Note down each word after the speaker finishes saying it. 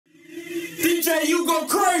DJU go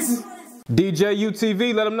crazy. DJU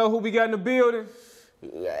TV, let them know who we got in the building.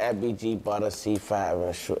 FBG, Butta,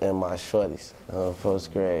 C5, and my shorties.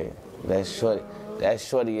 First grade. That's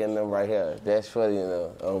Shorty in them right here. That's Shorty in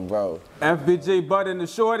them, bro. FBG, Butta, and the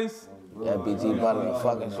shorties. FBG, Butta, and the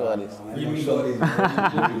fucking shorties.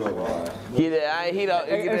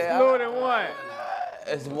 It's more than one.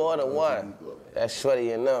 It's more than one. That's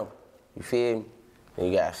Shorty in them. You feel me? And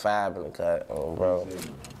you got 5 in the cut, bro.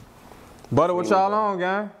 Butta, what y'all on,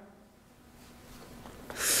 gang?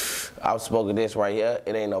 I'm smoking this right here.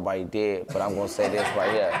 It ain't nobody dead, but I'm gonna say this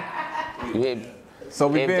right here. You hear me? So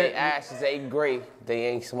if they ashes ain't gray, they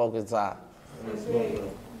ain't smoking top.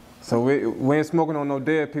 So we ain't smoking on no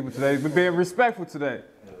dead people today. We being respectful today.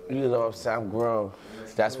 You know what I'm saying? I'm grown.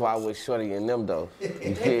 That's why I was Shorty and them though.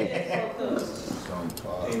 You feel me?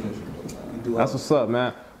 That's what's up,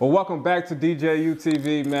 man. Well, welcome back to DJU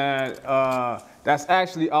TV, man. That's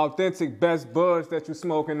actually authentic Best Buds that you're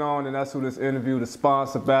smoking on, and that's who this interview is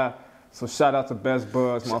sponsored by. So shout out to Best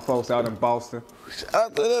Buds, my folks out in Boston. Shout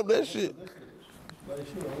out to them, that shit.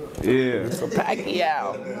 Yeah. So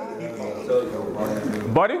Pacquiao.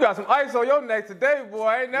 Buddy, you got some ice on your neck today, boy.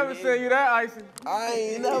 I ain't never seen you that icy. I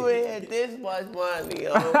ain't never had this much money.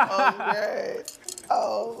 Oh,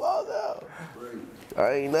 no.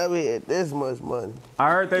 I ain't never had this much money.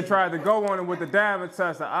 I heard they tried to go on it with the diamond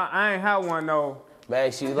tester. I ain't had one though.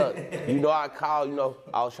 Man, see, look, I called,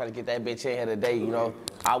 I was trying to get that bitch in here today,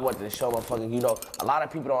 I wanted to show motherfuckers, a lot of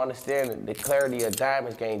people don't understand the clarity of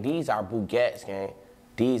diamonds, gang. These are Bugattis, gang.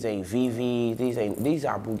 These ain't VVs, these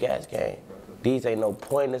are Bugattis, gang. These ain't no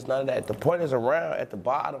pointers, none of that. The pointers around at the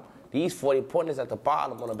bottom. These 40 pointers at the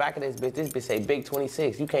bottom. On the back of this bitch say Big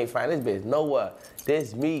 26. You can't find this bitch nowhere.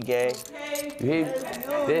 This me, gang. You hear me?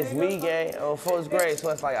 This me, gang, on first grade.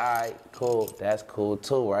 So it's like, all right, cool. That's cool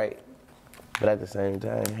too, right? But at the same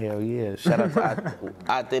time, hell yeah. Shout out to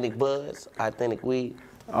authentic buds, authentic weed.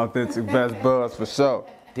 Authentic Best Buds for sure.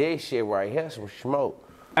 This shit right here, some smoke.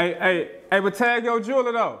 Hey, but tag your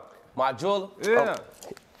jeweler though. My jeweler? Yeah.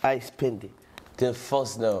 Oh, Ice Pendant. Them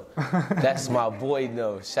folks know. That's my boy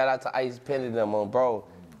know. Shout out to Ice Pendant them, bro.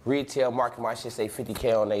 Retail market, my shit say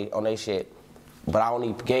 50K on they shit. But I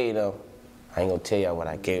only gave them, I ain't gonna tell y'all what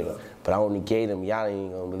I gave them, but I only gave them, y'all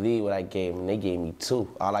ain't gonna believe what I gave them. They gave me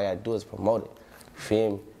 2. All I gotta do is promote it. You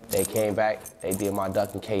feel me? They came back, they did my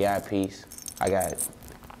Duck and KI piece. I got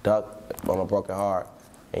Duck on a broken heart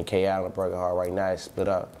and KI on a broken heart. Right now it's split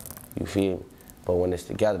up. You feel me? But when it's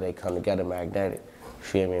together, they come together magnetic. You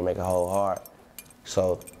feel me? And make a whole heart.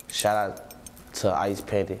 So shout out to Ice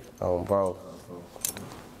Pendant, bro.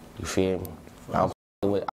 You feel me? I'm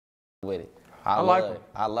with it. I love it.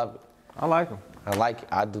 I love it. I like them. I like it.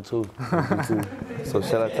 I do too. So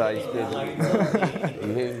shout out to Ice Pendant.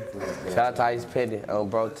 You hear me? Shout out to Ice Pendant,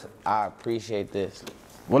 bro. I appreciate this.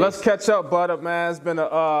 Well, let's catch up, Butta, man. It's been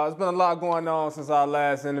a lot going on since our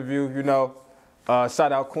last interview.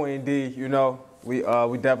 Shout out Queen D. We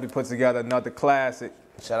definitely put together another classic.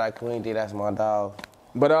 Shout out Queen D. That's my dog.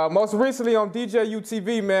 But most recently on DJU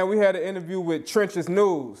TV, man, we had an interview with Trench's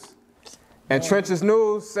News. And Trench's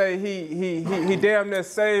News say he damn near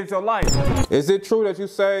saved your life. Is it true that you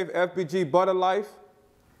saved FBG Butta life?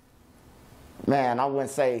 Man, I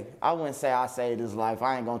wouldn't say I saved his life.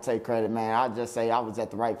 I ain't gonna take credit, man. I'll just say I was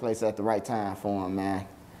at the right place at the right time for him, man.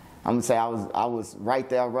 I'm gonna say I was right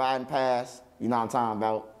there riding past, you know what I'm talking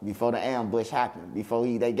about, before the ambush happened, before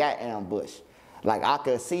they got ambushed. Like I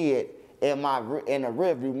could see it in the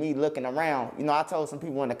rear view, me looking around. I told some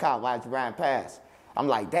people in the car while I was riding past. I'm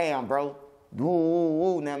like, damn, bro. Woo, woo,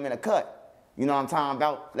 woo, now I'm in a cut. You know what I'm talking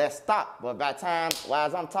about? Let's stop. But by the time,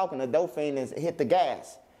 while I'm talking, the dope fiend has hit the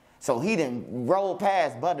gas. So he done rolled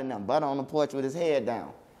past Butta and them. Butta on the porch with his head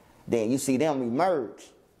down. Then you see them emerge.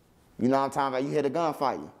 You know what I'm talking about? You hear the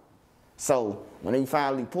gunfire. So when he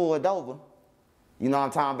finally pulled over, you know what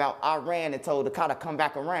I'm talking about? I ran and told the car to come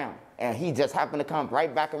back around. And he just happened to come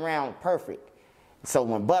right back around perfect. So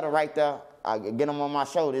when Butta right there, I get him on my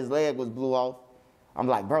shoulder, his leg was blew off. I'm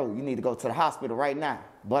like, bro, you need to go to the hospital right now.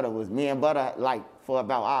 Me and Butta, like, for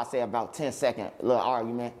about, I'll say about 10-second little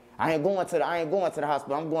argument. I ain't going to the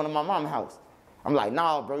hospital. I'm going to my mama's house. I'm like,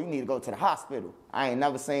 nah, bro, you need to go to the hospital. I ain't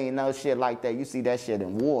never seen no shit like that. You see that shit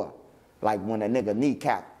in war. Like when a nigga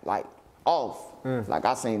kneecap, like, off. Like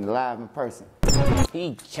I seen it live in person.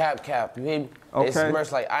 He cap, you hear me? Okay. It's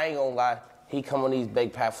merch, like, I ain't gonna lie. He come on these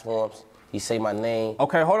big platforms. He say my name.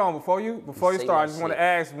 Okay, hold on. Before you start, I just want to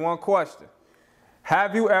ask one question.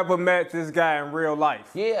 Have you ever met this guy in real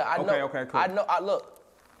life? Yeah, I know. Okay, cool. I know. Look,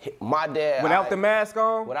 my dad. Without the mask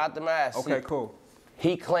on? Without the mask. Okay, see, cool.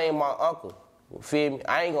 He claimed my uncle. Feel me?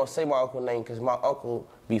 I ain't gonna say my uncle name because my uncle,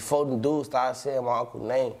 before the dudes started saying my uncle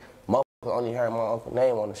name, motherfuckers only heard my uncle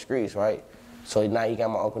name on the streets, right? So now he got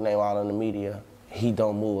my uncle name out in the media. He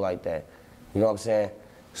don't move like that. You know what I'm saying?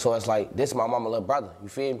 So it's like, this is my mama little brother, you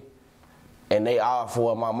feel me? And they all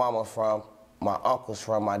for my mama from, my uncle's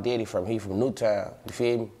from, my daddy from, he from Newtown, you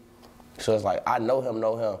feel me? So it's like, I know him.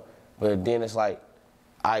 But then it's like,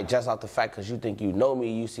 just off the fact because you think you know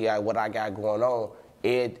me, you see what I got going on,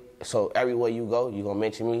 so everywhere you go, you gonna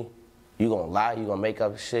mention me, you gonna lie, you gonna make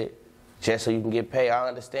up shit, just so you can get paid. I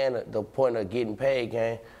understand the point of getting paid,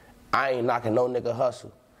 gang. I ain't knocking no nigga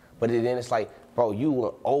hustle. But then it's like, bro, you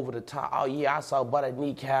went over the top. Oh yeah, I saw Butta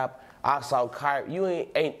kneecap, I saw Kyrie. You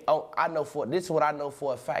this is what I know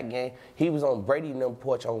for a fact, gang. He was on Brady and them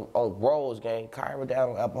porch on Rose, gang. Kyrie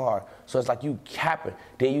down on Upper Hard. So it's like you capping.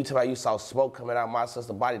 Then you tell me you saw smoke coming out my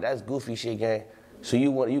sister's body. That's goofy shit, gang. So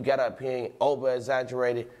you got up here and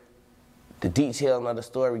over-exaggerated the detailing of the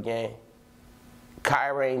story, gang.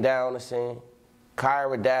 Kyrie ain't down on the scene.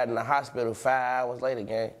 Kyrie died in the hospital 5 hours later,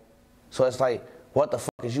 gang. So it's like, what the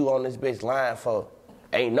fuck is you on this bitch lying for?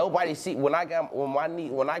 Ain't nobody see when I got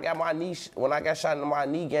shot in my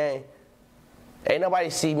knee, gang. Ain't nobody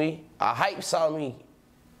see me. A hype saw me.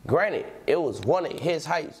 Granted, it was one of his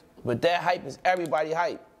hypes, but that hype is everybody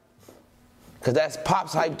hype. Cause that's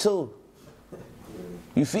Pop's hype too.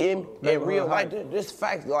 You feel me? In real life, this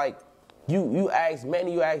fact, like you ask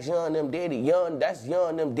Manny, you ask Young them daddy, that's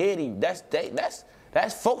Young them daddy,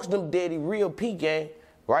 that's folks them daddy, real P gang,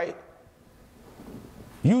 right?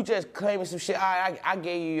 You just claiming some shit. I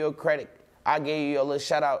gave you your credit. I gave you a little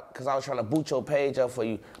shout out because I was trying to boot your page up for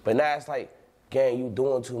you. But now it's like, gang, you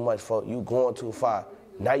doing too much, folks. You going too far.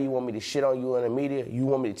 Now you want me to shit on you in the media? You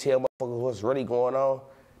want me to tell motherfuckers what's really going on?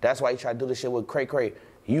 That's why you try to do this shit with Cray.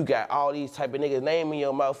 You got all these type of niggas name in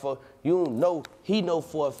your mouth for, you know, he know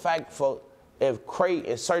for a fact, for if Cray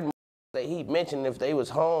and certain that he mentioned, if they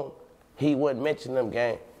was home, he wouldn't mention them,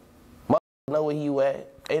 gang. Motherfuckers know where you at.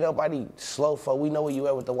 Ain't nobody slow for. We know where you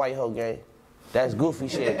at with the white hoe, gang. That's goofy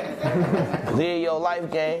shit. Live your life,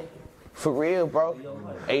 gang. For real, bro.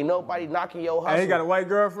 Ain't nobody knocking your hustle. Hey, he got a white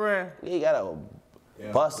girlfriend? He got a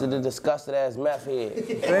busted and disgusted ass meth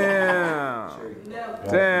head.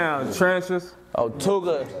 Damn, trenches. On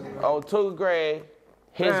Tuga grade,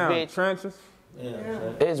 his bitch. Trenches.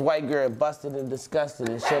 His white girl busted and disgusted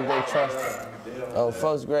and shit they trusted. On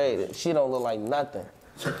first grade, she don't look like nothing.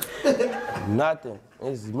 Nothing.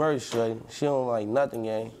 It's merch, Shorty. She don't like nothing,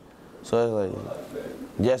 gang. So it's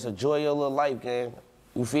like, just enjoy your little life, gang.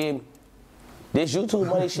 You feel me? This YouTube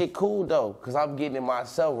money shit cool though, cause I'm getting it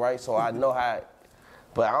myself, right? So I know how.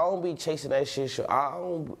 But I don't be chasing that shit.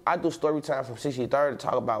 I do story time from 63rd to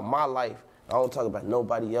talk about my life. I don't talk about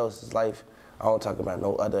nobody else's life. I don't talk about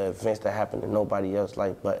no other events that happen in nobody else's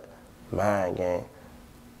life, but mine, gang.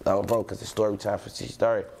 Bro, cause it's story time for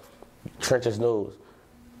 63rd. Trenches News.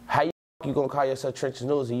 How you gonna call yourself Trenches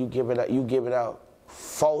News and you giving out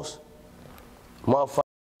false motherfucking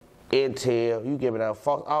intel, you giving out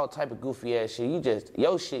false, all type of goofy ass shit.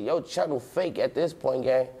 Your channel fake at this point,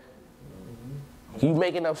 gang. You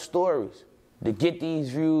making up stories to get these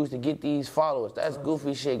views, to get these followers. That's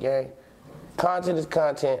goofy shit, gang. Content is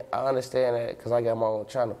content. I understand that because I got my own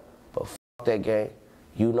channel. But fuck that, gang.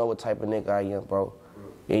 You know what type of nigga I am, bro.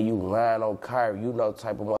 And you lying on Kyrie. You know the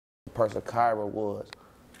type of person Kyrie was.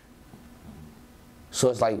 So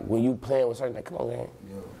it's like when you playing with certain, like, come on, gang.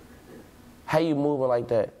 How you moving like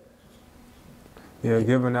that? Yeah,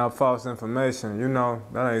 giving out false information. You know,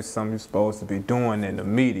 that ain't something you're supposed to be doing in the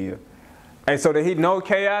media. Hey, so did he know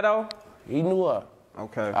K.I. though? He knew her.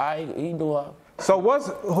 Okay. He knew her. So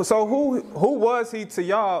who was he to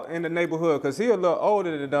y'all in the neighborhood? Cause he a little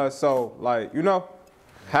older than us. So like, you know,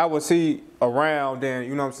 how was he around then?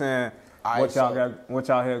 You know what I'm saying? What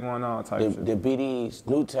y'all had going on type shit? The BDs,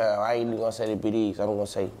 Newtown. I ain't even gonna say the BDs. I'm gonna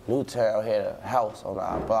say Newtown had a house on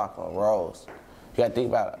our block on Rose. You gotta think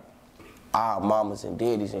about it. Our mamas and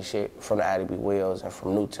daddies and shit from the IDB Wells and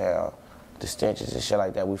from Newtown, the Stenches and shit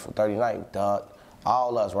like that. We from 39, Durk,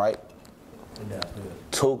 all us, right?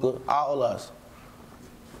 Tuka, all us.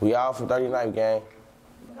 We all from 39, gang.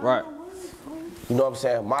 Right. You know what I'm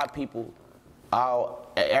saying? My people,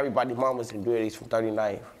 everybody mamas and daddies from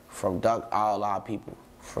 39, from Durk, all our people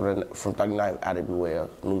from 39 IDB Wells,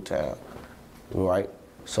 Newtown, right?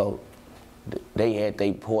 So they had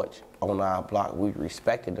their porch on our block. We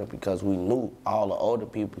respected them because we knew all the older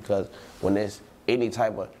people, because when there's any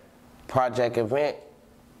type of project event,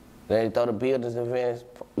 they throw the builders events,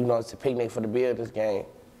 you know, it's a picnic for the builders gang.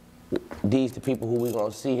 These the people who we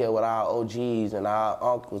gonna see here with our OGs and our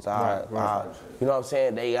uncles, our you know what I'm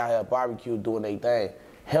saying? They out here barbecue doing their thing.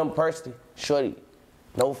 him personally, Shorty,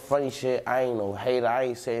 no funny shit. I ain't no hater. I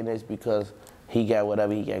ain't saying this because he got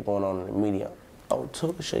whatever he got going on in the media. Oh,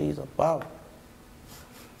 Tuka shit, he's a bum.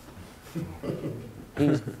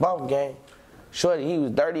 He's a bum, gang. Shorty, he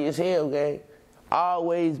was dirty as hell, gang.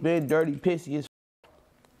 Always been dirty, pissy as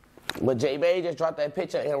When JMane just dropped that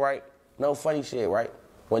picture of him, right? No funny shit, right?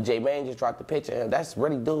 When JMane just dropped the picture of him, that's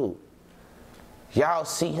really dude. Y'all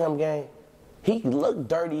see him, gang? He look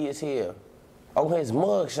dirty as hell on his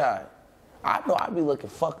mugshot. I know I be looking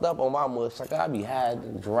fucked up on my mugshot. I be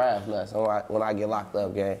hiding giraffe nuts when I get locked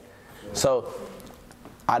up, gang. So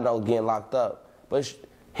I know getting locked up, but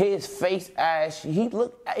his face, ass, he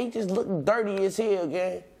just look dirty as hell,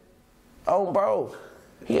 gang. Oh, bro,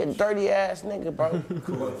 he a dirty ass nigga, bro.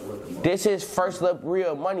 This his first look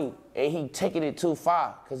real money, and he taking it too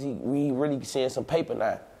far, cause he really seeing some paper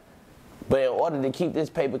now. But in order to keep this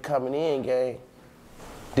paper coming in, gang,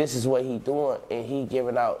 this is what he doing, and he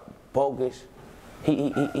giving out bogus.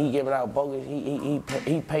 He giving out bogus.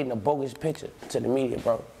 He painting a bogus picture to the media,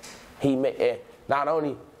 bro. He not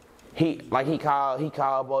only he called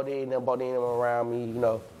Butta and them around me, you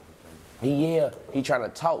know. He trying to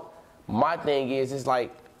talk. My thing is, it's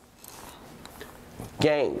like,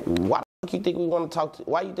 gang, why the fuck you think we want to talk to?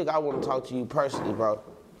 Why you think I want to talk to you personally, bro?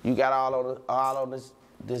 You got all on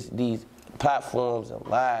these platforms and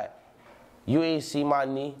lied. You ain't see my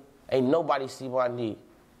knee. Ain't nobody see my knee.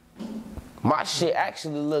 My shit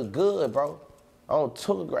actually look good, bro. I don't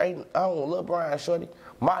look Brian, Shorty.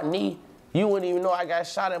 My knee, you wouldn't even know I got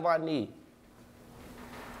shot in my knee.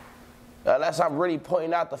 Unless I'm really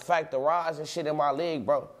pointing out the fact the rods and shit in my leg,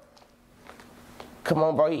 bro. Come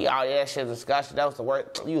on, bro. That shit's disgusting. That was the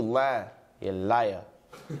word. You lying. You liar.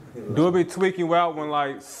 Do it be tweaking you out when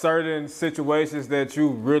like certain situations that you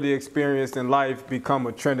really experienced in life become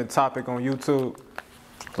a trending topic on YouTube?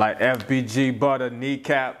 Like FBG, Butta,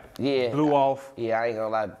 kneecap, blew off. Yeah, I ain't gonna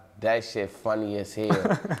lie. That shit funny as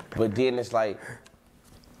hell. But then it's like,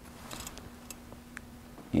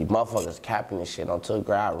 you motherfuckers capping this shit on 2nd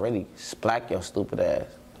grade. I really splack your stupid ass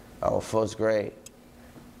on 1st grade.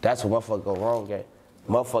 That's what motherfucker go wrong at.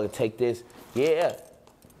 Motherfucker take this,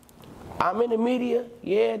 I'm in the media,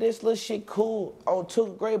 this little shit cool on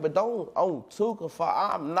 2nd grade, but don't on Tuka, for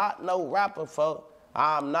I'm not no rapper, for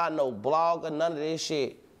I'm not no blogger, none of this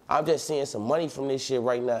shit. I'm just seeing some money from this shit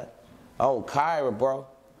right now. On Kyra, bro.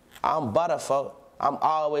 I'm Butta, for I'm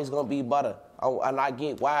always gonna be Butta. And I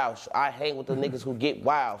get wild. I hang with the niggas who get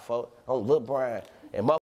wild, folks. On Lil Brian. And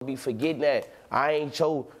motherfuckers be forgetting that I ain't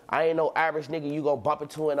no average nigga you gonna bump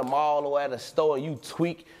into in a mall or at a store and you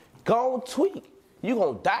tweak. Go on tweak. You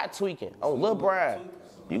gonna die tweaking. On Lil Brian.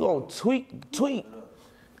 You gonna tweak.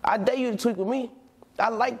 I dare you to tweak with me. I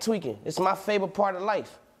like tweaking. It's my favorite part of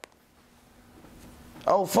life.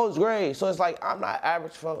 On 1st grade. So it's like I'm not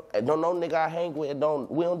average, folks. Don't no nigga I hang with.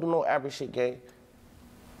 We don't do no average shit, gang.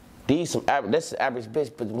 This is average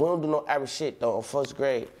bitch, but we don't do no average shit though on 1st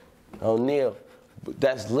grade. O'Neal.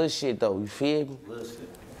 That's little shit though, you feel me?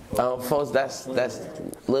 Folks, that's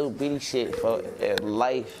little bitty shit for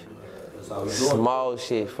life. Small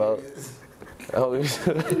shit, folks. Oh, hey, yo,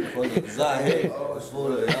 what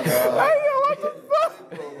the fuck?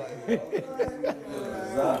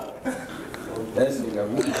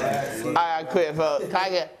 I quit, folks.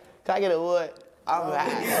 Can I get a wood? I'm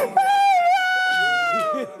high.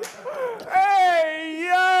 Hey,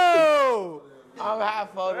 yo! I'm high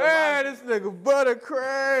for them. Hey, this nigga Butta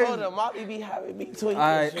crazy. For them, Mommy be having me tweet. All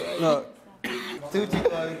right, look.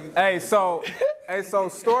 Hey, so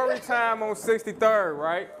story time on 63rd,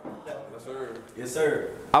 right? Yes, sir. Yes,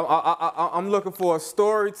 sir. I'm looking for a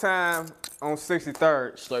story time on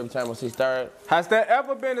 63rd. Story time on 63rd. Has there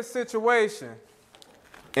ever been a situation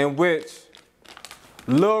in which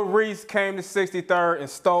Lil Reese came to 63rd and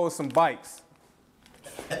stole some bikes?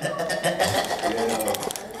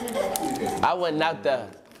 I wasn't out there.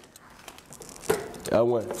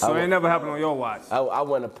 So it ain't never happened on your watch? I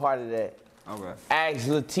wasn't a part of that. Okay.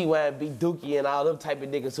 Actually, TYB, Dookie, and all them type of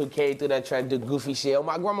niggas who came through that trying to do goofy shit. Oh,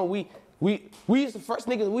 my grandma, we used the first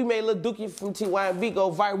niggas, we made Lil Dookie from TYB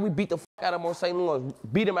go viral. We beat the fuck out of him on St. Louis.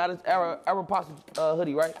 Beat him out of his Aeropostale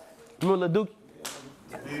hoodie, right? Remember Lil Dookie?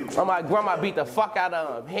 Oh, my grandma beat the fuck out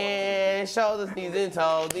of him. Hands, shoulders, knees and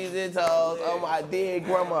toes. Oh, my dear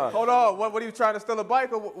grandma. Hold on, what are you trying to steal a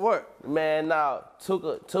bike or what? Man, nah,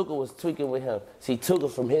 Tuka was tweaking with him. See, Tuka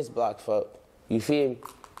from his block, folk. You feel me?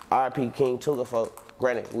 R.I.P. King Tuka, folk.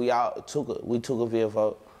 Granted, we Tukaville,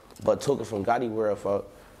 folk. But Tuka from Gotti World,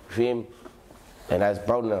 folk. You feel me? And that's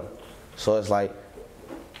bro now. So it's like,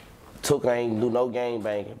 Tuka ain't do no gang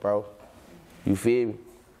banging, bro. You feel me?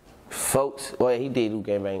 Folks, well, he did do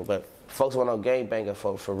gang banging, but folks went on gangbanger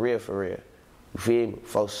for real, for real. You feel me?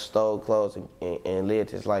 Folks stole clothes and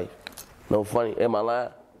lived his life. No funny, am I lying?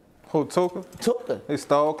 Who, Tuka? Tuka. He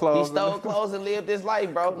stole clothes. He stole clothes and lived his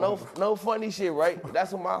life, bro. No funny shit, right?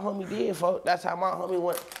 That's what my homie did, folks. That's how my homie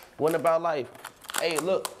went about life. Hey,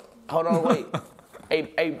 look, hold on, wait.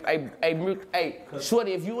 Hey,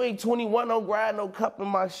 Shorty, if you ain't 21, don't grab no cup in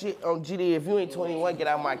my shit on GD. If you ain't 21, get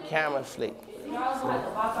out my camera flick.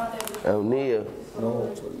 Oh, Neil.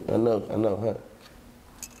 I know, huh?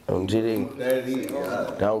 On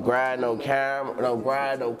GD. Don't grab no camera, don't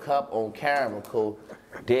grab no cup on camera, cool.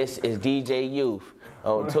 This is DJ Youth.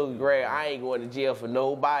 On 2nd grade, I ain't going to jail for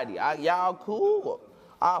nobody. Y'all cool?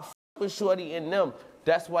 I'll f with Shorty and them.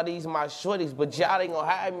 That's why these my shorties, but y'all ain't gonna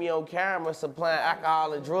have me on camera supplying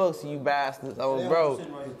alcohol and drugs to you bastards. Oh, bro.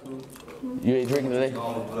 You ain't drinking today?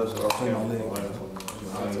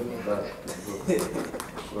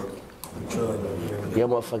 Your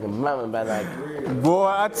motherfucking mama about like. Boy,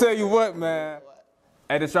 I tell you what, man.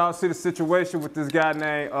 Hey, did y'all see the situation with this guy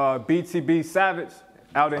named BTB Savage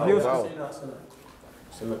out in Houston?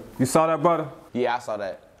 Bro. You saw that, brother? Yeah, I saw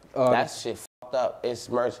that. That shit fucked up. It's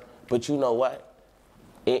mercy. But you know what?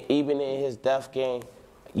 Even in his death game,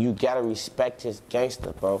 you gotta respect his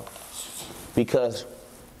gangster, bro. Because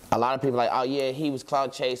a lot of people like, oh yeah, he was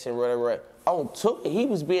clout chasing, whatever. On Tuka, he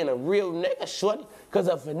was being a real nigga, Shorty. Cause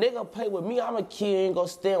if a nigga play with me, I'ma kill you and go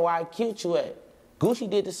stand where I killed you at. Gucci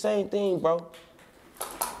did the same thing, bro.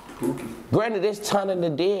 Granted, it's ton of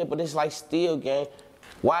the dead, but it's like still gang.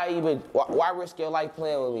 Why risk your life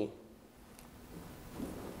playing with me?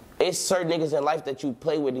 It's certain niggas in life that you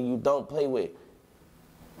play with and you don't play with.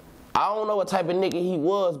 I don't know what type of nigga he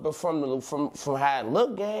was, but from how it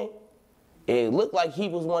looked, gang, it looked like he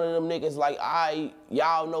was one of them niggas like,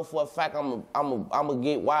 y'all know for a fact I'm gonna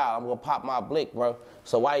get wild, I'm gonna pop my blick, bro.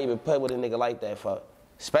 So why even play with a nigga like that for?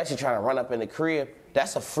 Especially trying to run up in the crib.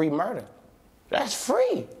 That's a free murder. That's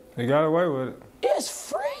free. He got away with it. It's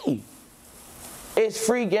free. It's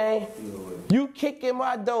free, gang. You kick in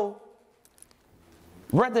my door.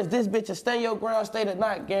 Whether this bitch a stand your ground state or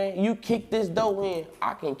not, gang, you kick this door in,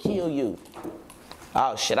 I can kill you.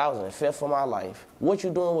 Oh shit, I was in fear for my life. What you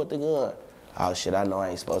doing with the gun? Oh shit, I know I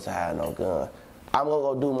ain't supposed to have no gun. I'm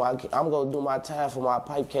gonna do my time for my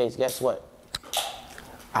pipe case. Guess what?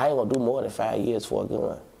 I ain't gonna do more than 5 years for a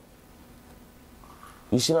gun.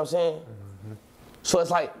 You see what I'm saying? Mm-hmm. So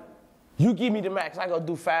it's like, you give me the max, I gonna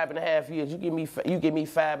do 5.5 years. You give me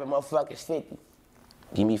 5 at motherfuckers 50.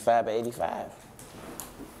 Give me 5 at 85.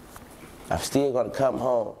 I'm still gonna come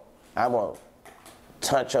home. I'm gonna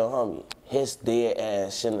touch your homie. His dead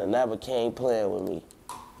ass shouldn't have never came playing with me.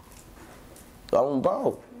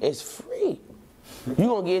 Bro, it's free. You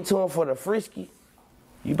gonna get to him for the frisky.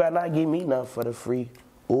 You better not give me nothing for the free.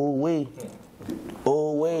 Ooh wee.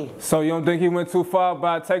 Ooh wee. So you don't think he went too far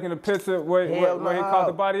by taking a picture where he caught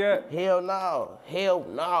the body at? Hell no. Hell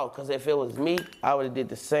no. Cause if it was me, I would have did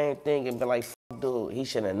the same thing and been like, dude, he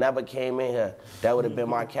should have never came in here. That would have been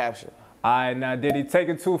my caption. All right, now did he take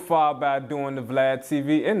it too far by doing the Vlad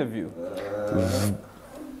TV interview?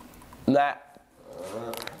 Nah.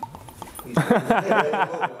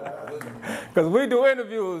 Because we do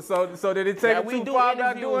interviews, so did he take it too far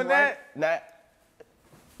by doing that? Nah.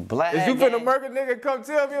 Black Is you finna murder nigga? Come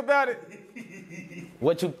tell me about it.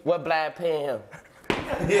 What Black paying him?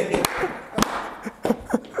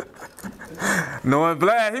 Knowing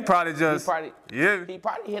Vlad, he probably just he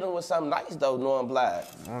probably hit him with something nice though, knowing Vlad.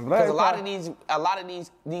 Because a lot of these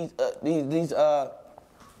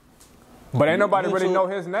but ain't nobody really know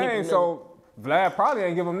his name, so Vlad probably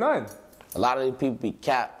ain't give him nothing. A lot of these people be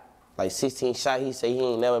capped. Like 16 shot, he say he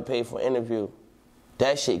ain't never paid for an interview.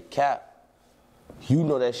 That shit cap. You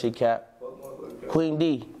know that shit cap. Queen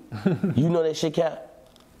D, you know that shit cap.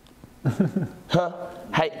 Huh?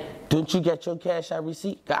 Hey, don't you get your cash out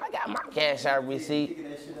receipt? I got my cash out receipt.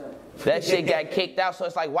 That shit got kicked out, so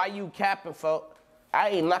it's like, why you capping, folk? I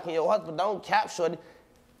ain't knocking your husband, don't cap, Shorty.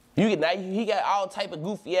 He got all type of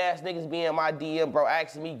goofy ass niggas being in my DM, bro,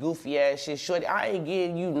 asking me goofy ass shit. Shorty, I ain't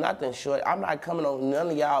giving you nothing, Shorty. I'm not coming on none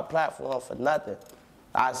of y'all platform for nothing.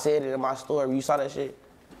 I said it in my story. You saw that shit?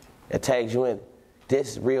 It tags you in.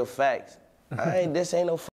 This is real facts. This ain't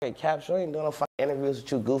no fucking capture. I ain't doing no fucking interviews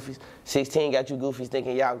with you goofies. 16 got you goofies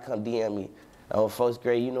thinking y'all can come DM me. On 1st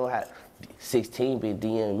grade, you know how 16 been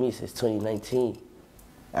DMing me since 2019.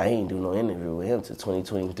 I ain't do no interview with him till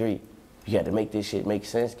 2023. You got to make this shit make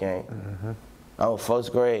sense, gang. Mm-hmm. On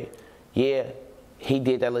 1st grade, yeah, he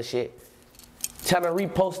did that little shit. Tell him to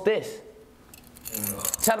repost this.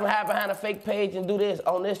 Tell him to hide behind a fake page and do this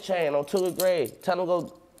on this chain on 2nd grade. Tell him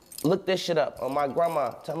go look this shit up on my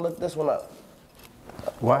grandma. Tell him look this one up.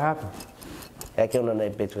 What happened? I came on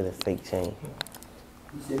that bitch with a fake chain.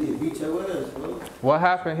 You said he beat your ass, bro. What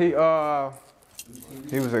happened? He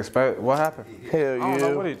was expected. What happened? Hell yeah. I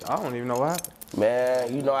don't know I don't even know what happened.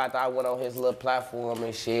 Man, you know, after I went on his little platform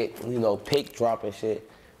and shit, you know, pick drop and shit.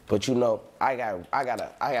 But you know, I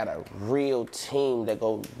got a real team that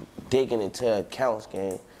go digging into accounts,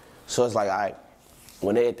 gang. So it's like,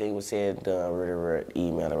 when everything was said, done,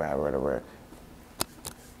 email around,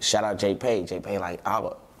 shout out JMane. JMane like,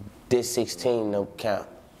 this 16 no count.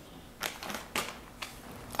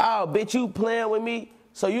 Oh, bitch, you playing with me?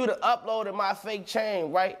 So you done uploaded my fake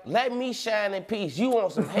chain, right? Let me shine in peace. You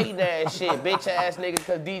want some hate ass shit, bitch ass nigga,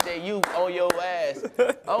 cause DJ you on your ass.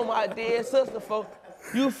 Oh my dear sister, folks.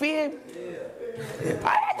 You feel me? Yeah.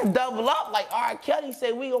 I had to double up, like R. Kelly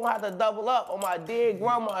said we gonna have to double up on my dear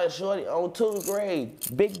grandma, Shorty, on 2nd grade.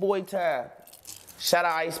 Big boy time. Shout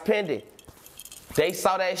out Ice Pendant. They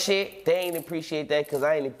saw that shit, they ain't appreciate that cause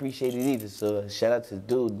I ain't appreciate it either, so shout out to the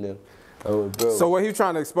dude and them. Oh, bro. So what he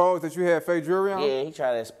trying to expose that you had fake jewelry on? Yeah, he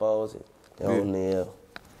trying to expose it. O'Neal.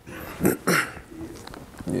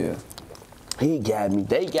 Yeah. He got me.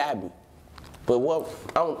 They got me. But we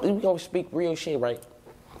gonna speak real shit, right?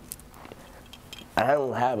 I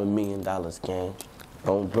don't have $1 million, gang.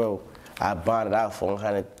 Bro, I bought it out for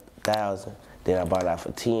 100,000. Then I bought it out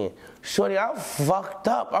for 10. Shorty, I'm fucked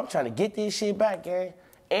up. I'm trying to get this shit back, gang.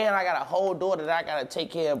 And I got a whole daughter that I gotta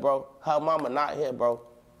take care of, bro. Her mama not here, bro.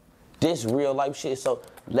 This real life shit, so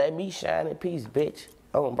let me shine in peace, bitch.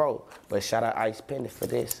 Bro. But shout out Ice Pendant for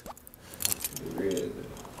this.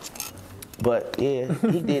 But yeah,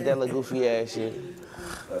 he did that little goofy ass shit.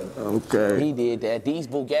 Okay. He did that. These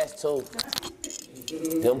Bugats too.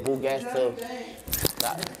 Them Bugats too.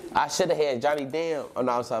 I should have had Johnny Damn. Oh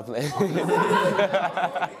no, I'm sorry, playing.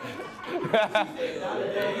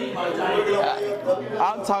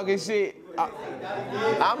 I'm talking shit. I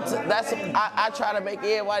try to make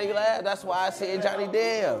everybody laugh. That's why I said Johnny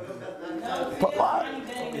Damn. But what?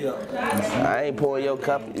 I ain't pouring your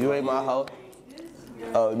cup. You ain't my hoe.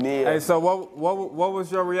 Oh, Neil. Hey, so what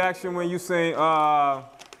was your reaction when you seen Tekashi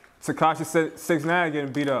 6ix9ine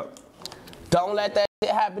getting beat up? Don't let that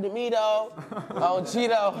shit happen to me though. Oh,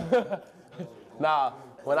 Cheeto. Nah,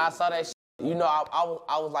 when I saw that shit, you know,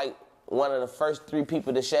 I was like one of the first 3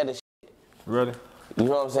 people to share the shit. Really? You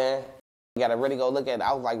know what I'm saying? You gotta really go look at it.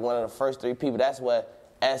 I was like one of the first 3 people. That's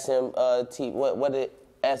what SMM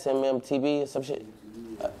TV or some shit.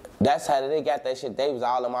 That's how they got that shit. They was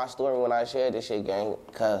all in my story when I shared this shit, gang.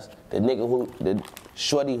 Cause the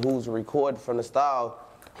Shorty who's recorded from the stall,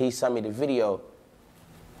 he sent me the video.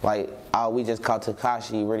 Like, we just caught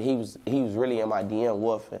Tekashi. He was really in my DM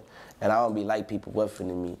woofing. And I don't be like people woofing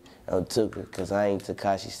to me on Tuka, cause I ain't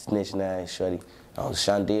Tekashi snitch now, Shorty. On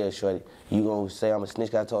Shondell, Shorty. You gonna say I'm a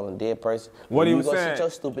snitch? I told him a dead person. What he was saying? You gonna sit your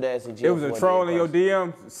stupid ass in jail. It was a troll in your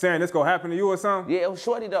DM saying this gonna happen to you or something? Yeah, it was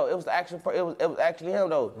Shorty though. It was the actual. It was actually him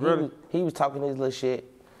though. Really? He was talking his little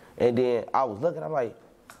shit, and then I was looking. I'm like,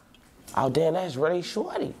 oh damn, that's really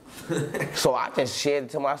Shorty. So I just shared it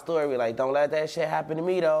to my story. Like, don't let that shit happen to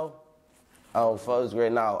me though. Oh, folks,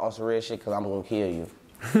 great now on some real shit, cause I'm gonna kill you.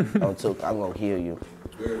 I'm gonna kill you.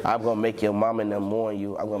 I'm gonna make your mom and them mourn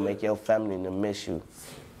you. I'm gonna make your family and them miss you.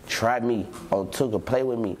 Try me on Tuka. Play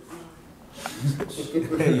with me.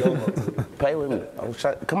 Play with me.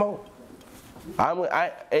 Come on.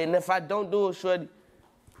 And if I don't do it, Shorty,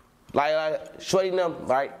 like Shorty and them,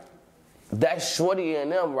 right? That's Shorty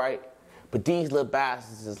and them, right? But these little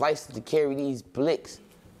bastards is licensed to carry these blicks.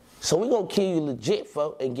 So we gonna kill you legit,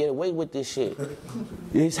 folk, and get away with this shit.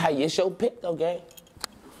 It's your pick, though, gang.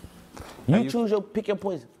 You choose pick your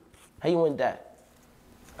poison. How you want that?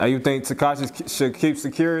 You think Tekashi should keep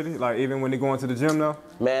security, like even when they go into the gym though?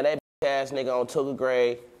 Man, that bitch ass nigga on Tuka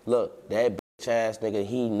grade, look, that bitch ass nigga,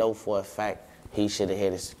 he know for a fact he should have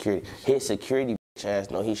had his security. His security bitch ass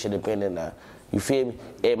know he should have been in there. You feel me?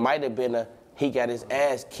 It might have been he got his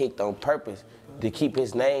ass kicked on purpose to keep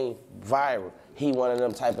his name viral. He one of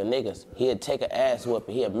them type of niggas. He'd take an ass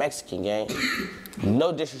whooping. He a Mexican, gang.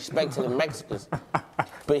 No disrespect to the Mexicans,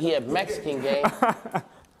 but he a Mexican, gang.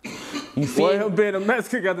 You feel what him being a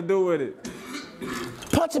Mexican got to do with it?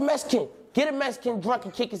 Punch a Mexican. Get a Mexican drunk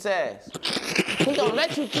and kick his ass. He gonna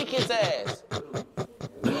let you kick his ass.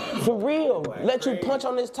 For real. Let you punch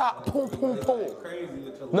on his top. Boom, boom, boom.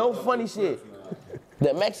 No funny shit.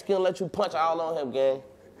 The Mexican let you punch all on him, gang.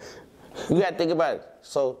 You gotta think about it.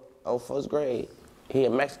 So, on 1st grade, he a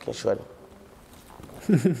Mexican, Shorty.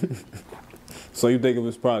 So you think it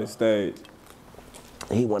was probably staged?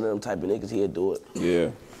 He one of them type of niggas, he'd do it.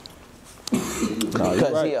 Yeah.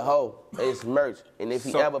 Because he a hoe. It's merch. And if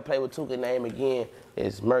he ever play with Tuka name again,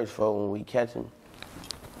 it's merch for when we catch him.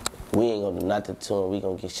 We ain't gonna do nothing to him. We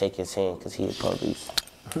gonna shake his hand because he the police.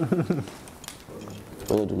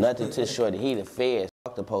 We don't do nothing to Shorty. He the feds.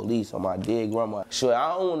 Fuck the police on my dead grandma. Shorty,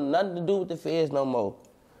 I don't want nothing to do with the feds no more.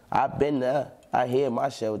 I been there. I hear my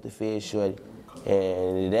shit with the feds, Shorty.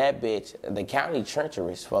 And that bitch, the county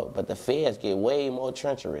treacherous, folk, but the feds get way more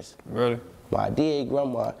treacherous. Really? My dead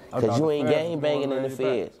grandma. Because you ain't gang banging in the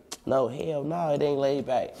feds. No, hell no, it ain't laid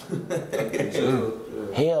back.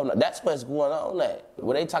 Hell no. That's what's going on at.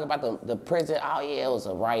 When they talk about the prison, oh yeah, it was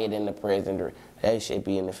a riot in the prison. That shit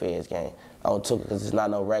be in the feds gang. I don't took it because it's not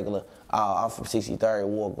no regular, I'm from 63rd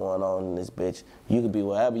war going on in this bitch. You could be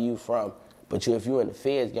wherever you from, but if you in the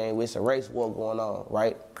feds gang, it's a race war going on,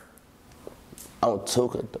 right? I don't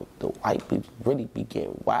took it. The white people really be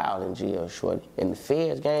getting wild in jail, Shorty. In the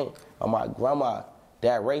feds gang, on my grandma,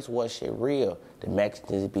 that race war shit real. The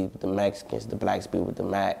Mexicans be with the Mexicans, the blacks be with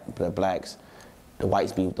the blacks, the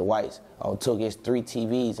whites be with the whites. I don't took it's 3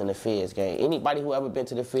 TVs in the feds gang. Anybody who ever been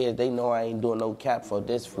to the feds, they know I ain't doing no cap for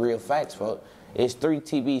this real facts, folks. It's 3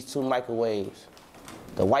 TVs, 2 microwaves.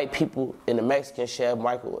 The white people and the Mexicans share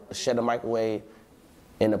the microwave,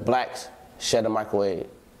 and the blacks share the microwave.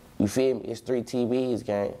 You feel me? It's 3 TVs,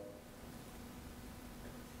 gang.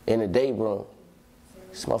 In the day room.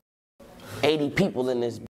 It's 80 people in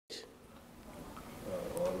this bitch.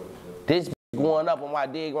 This bitch going up on my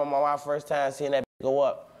dig grandma, my first time seeing that bitch go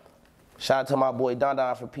up. Shout out to my boy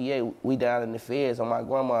Don from PA. We down in the feds on my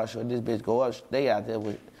grandma show. This bitch go up. They out there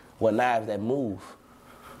with knives that move.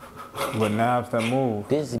 With knives that move.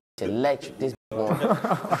 This bitch electric. This bitch going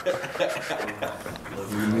up.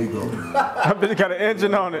 That bitch got an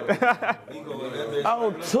engine on it. I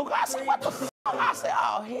said, what the fuck? I said,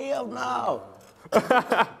 oh, hell no.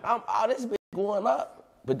 This bitch going up.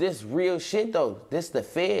 But this real shit, though. This the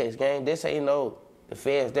feds, gang. This ain't no, the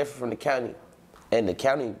feds different from the county. And the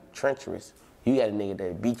county treacherous. You got a nigga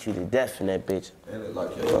that beat you to death in that bitch. And it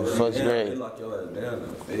like your ass first down. grade. It like your ass down in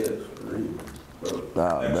the feds, for real. Bro.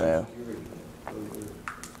 Nah, man.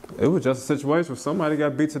 It was just a situation where somebody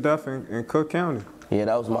got beat to death in Cook County. Yeah,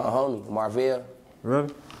 that was my homie, Marvell.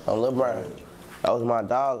 Really? On Lil Brown. That was my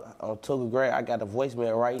dog on Tuga Gray. I got the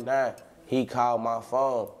voicemail right now. He called my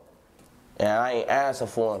phone, and I ain't answer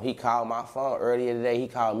for him. He called my phone earlier today. He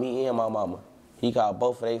called me and my mama. He called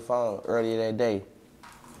both of their phones earlier that day,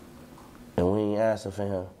 and we ain't answer for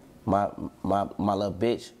him. My little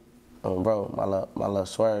bitch, bro, my little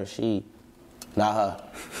swerve, she, not her,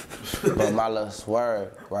 but my little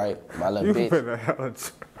swerve, right? My little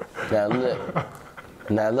bitch.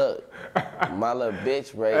 Now look, my little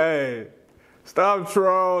bitch, right? Hey, stop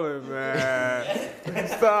trolling, man.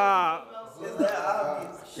 Stop.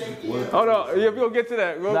 Hold on, yeah, we gonna get to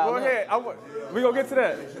that. Go ahead. We gonna get to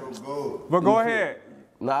that. But go ahead.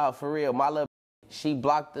 Nah, for real, my little she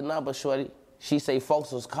blocked the number, Shorty. She say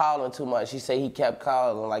folks was calling too much. She say he kept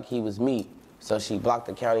calling like he was me. So she blocked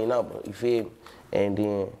the county number, you feel me? And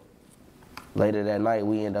then later that night,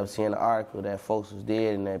 we end up seeing an article that folks was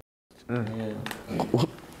dead in that.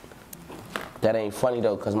 That ain't funny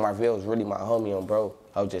though, cause Marvell was really my homie on bro.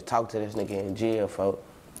 I was just talking to this nigga in jail, folks.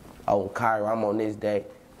 On Cairo, I'm on this day.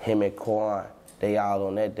 Him and Quan, they all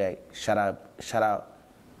on that day. Shout out,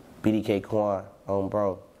 BDK Quan, on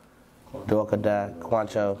bro. Durk died,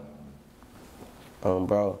 Quancho, on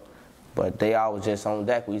bro. But they all was just on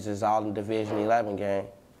deck. We was just all in Division 11 gang.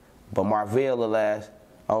 But Marvell, the last,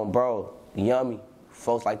 on bro, Yummy.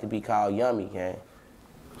 Folks like to be called Yummy gang.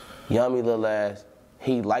 Yummy, little ass,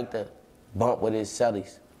 he liked to bump with his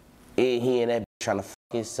cellies. He and that bitch trying to fuck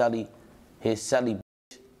his celly bitch.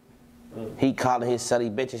 He calling his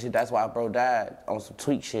celly bitch and shit. That's why bro died on some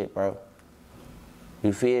tweak shit, bro.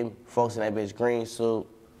 You feel me? Folks in that bitch green suit,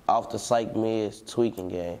 off the psych meds, tweaking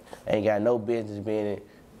gang. Ain't got no business being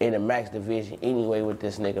in the max division anyway with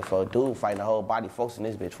this nigga for dude fighting the whole body. Folks in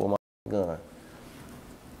this bitch for a gun.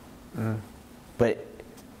 But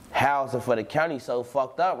housing for the county so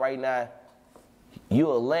fucked up right now,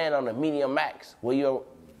 you'll land on a medium max where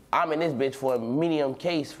I'm in this bitch for a medium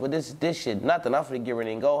case for this shit. Nothing. I'm finna get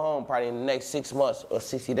ready and go home probably in the next 6 months or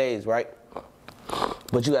 60 days, right?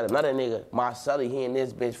 But you got another nigga, Marcelli, he in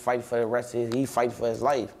this bitch fighting for the rest of he fighting for his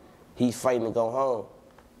life. He's fighting to go home.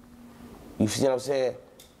 You see what I'm saying?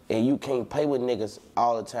 And you can't play with niggas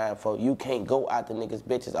all the time, folks. You can't go after niggas'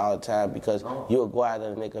 bitches all the time because you'll go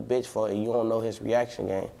after a nigga bitch for it and you don't know his reaction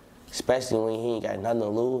game. Especially when he ain't got nothing to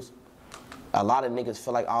lose. A lot of niggas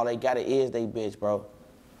feel like all they got is they bitch, bro.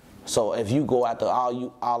 So if you go after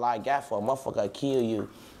all I got for a motherfucker, I'll kill you.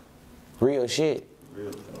 Real shit.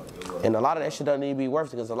 And a lot of that shit doesn't even be worth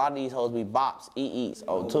it because a lot of these hoes be bops, eats,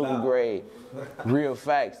 on 2nd grade. Real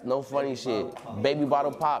facts, no funny shit. Baby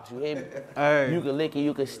bottle pops, you hear me? Hey. You can lick it,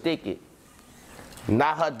 you can stick it.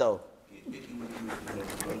 Not her though.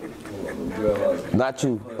 Not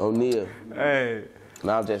you, O'Neal. Hey.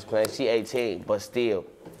 No, I'm just playing. She 18, but still,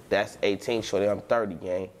 that's 18, Shorty. I'm 30,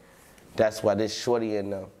 gang. That's why this Shorty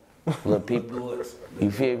and little people.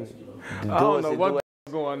 You feel me? I don't know what's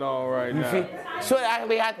going on right now. Shorty, I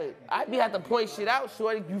be have to point shit out,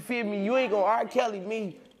 Shorty. You feel me? You ain't gonna R. Kelly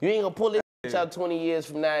me. You ain't gonna pull this bitch out 20 years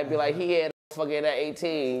from now and be like, he had a fucking at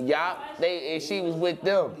 18. Y'all, and she was with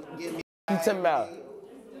them. You talking about?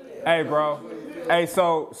 Hey, bro. Hey,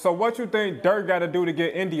 so what you think Durk got to do to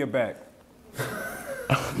get India back?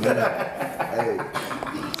 Hey,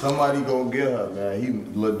 somebody gonna get her,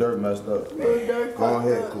 man. Lil Durk messed up. Go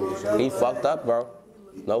ahead, cool. He fucked up, bro.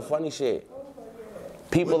 No funny shit.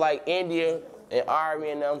 People like India and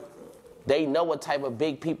Ari and them, they know what type of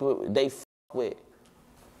big people they fuck with.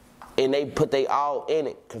 And they put they all in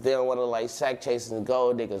it, because they don't want to like sack chasers and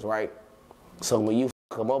gold niggas, right? So when you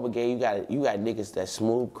come over again, you got niggas that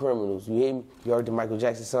smooth criminals. You hear me? You heard the Michael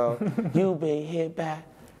Jackson song? You been hit by,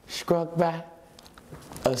 struck by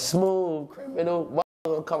a smooth criminal.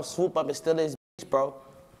 Gonna come swoop up and steal this bitch, bro.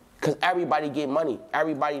 Cause everybody get money.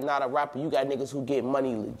 Everybody not a rapper. You got niggas who get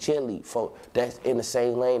money legitly for that's in the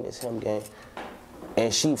same lane as him, gang.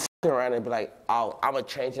 And she fucking around and be like, oh, I'ma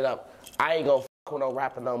change it up. I ain't gonna fuck with no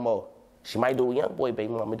rapper no more. She might do a young boy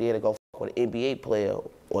baby mama did to go fuck with an NBA player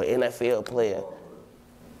or NFL player.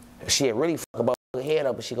 She really fuck about her head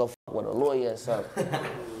up, but she go fuck with a lawyer or something.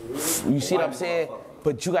 You see what I'm saying?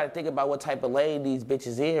 But you gotta think about what type of lane these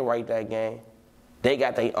bitches in right there, gang. They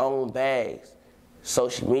got their own bags.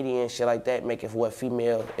 Social media and shit like that make it for what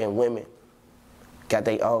female and women got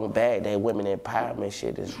their own bag. That women empowerment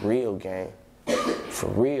shit is real, gang. For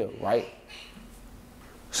real, right?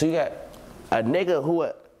 So you got a nigga who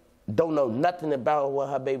don't know nothing about what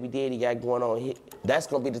her baby daddy got going on. That's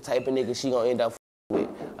gonna be the type of nigga she gonna end up with.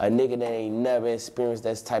 A nigga that ain't never experienced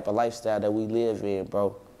that type of lifestyle that we live in,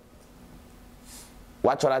 bro.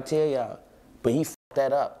 Watch what I tell y'all. But he fucked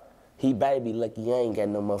that up. He better be lucky I ain't got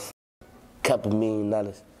no more couple $1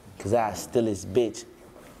 million, cause I still his bitch.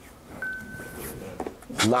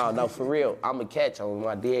 No, for real, I'm a catch on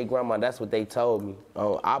my dead grandma. That's what they told me.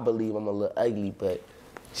 I believe I'm a little ugly, but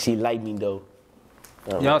she like me though.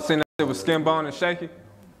 Y'all seen that shit with Skin Bone and Shaky?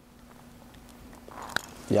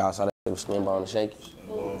 Y'all saw that shit with Skin Bone and Shaky?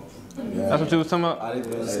 Yeah. That's what you was talking about? I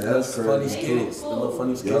didn't even say that's funny skits. The little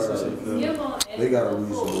funny skits and shit. They got a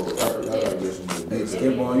reasonable. Hey,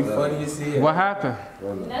 Skin Bone, you funny as hell. What happened?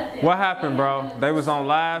 What happened, bro? They was on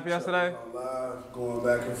live yesterday? On live, going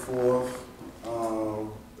back and forth.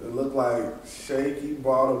 It looked like Shaky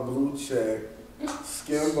bought a blue check.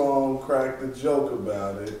 Skin Bone cracked a joke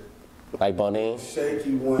about it. Like Bonin?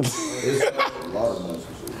 Shaky went. A lot of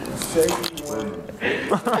messages. Shaky went.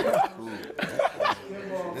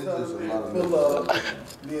 Pull up.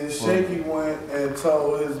 Then Shaky went and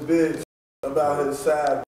told his bitch about his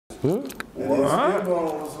side. And then Skin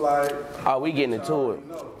Bone was like, oh, we getting into it.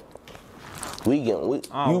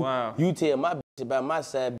 Wow. You tell my bitch about my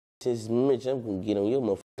side bitches, Mitch, I'm gonna get on your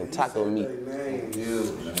motherfucking taco meat.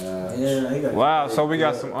 Wow, so we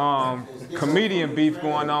got some comedian beef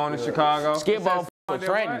going on in Chicago. Skin Bone for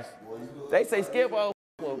trannies. They say Skin Bone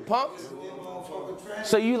for punks.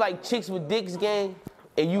 So you like chicks with dicks, gang,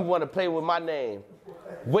 and you want to play with my name.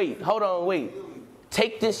 Wait, hold on, wait.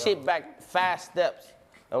 Take this shit back 5 steps.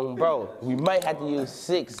 Bro, we might have to use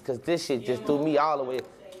 6 because this shit just threw me all the way.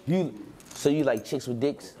 So you like chicks with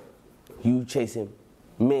dicks? You chasing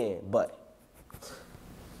men, but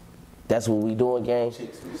that's what we doing, gang.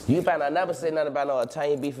 You better never say nothing about no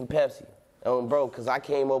Italian beef and Pepsi. Bro, because I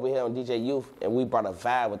came over here on DJ Youth and we brought a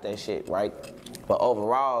vibe with that shit, right? But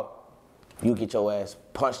overall, you get your ass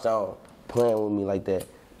punched on playing with me like that.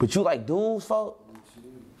 But you like dudes, folk?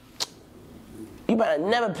 You better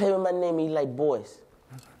never play with my name and you like boys.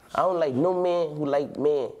 I don't like no man who like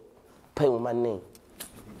men play with my name.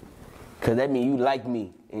 Cause that mean you like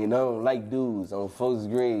me and I don't like dudes on 1st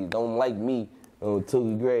grade, don't like me on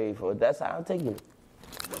 2nd grade. That's how I'm taking it.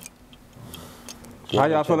 How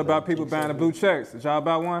y'all feel about people buying the blue checks? Did y'all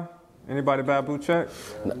buy one? Anybody buy a blue check?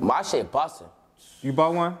 My shit busting. You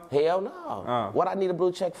bought one? Hell no. What I need a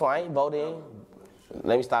blue check for? I ain't voting.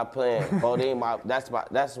 Let me stop playing. Bodine, that's my.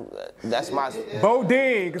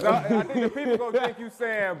 Bodine, because I think the people gonna think you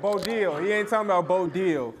saying Bodil. He ain't talking about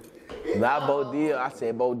Bodil. Not Bodil, I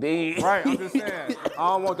said Bodine. Right, I'm just saying. I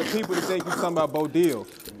don't want the people to think you talking about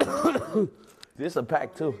Bodil. This a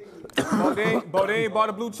pack too. Bodine bought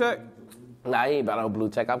a blue check? Nah, he ain't about no blue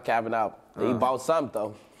check. I'm capping out. He bought something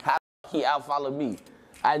though. How he outfollowed me?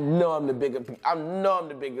 I know I'm the bigger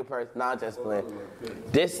person. Nah, I'm just playing.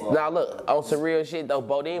 Now look, on some real shit though,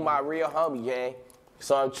 Bo, they ain't my real homie, gang.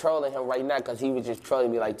 So I'm trolling him right now because he was just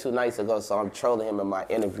trolling me like 2 nights ago. So I'm trolling him in my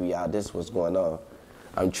interview, y'all. This is what's going on.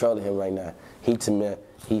 I'm trolling him right now.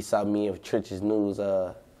 He saw me in Trench's news.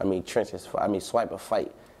 Swipe a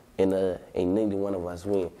fight, and neither one of us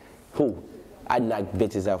win. Who? I knock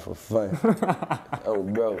bitches out for fun. Oh,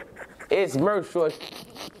 bro. It's merch for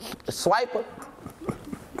Swiper.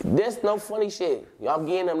 This no funny shit. I'm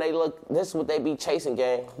getting them, this is what they be chasing,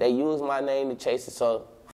 gang. They use my name to chase it, so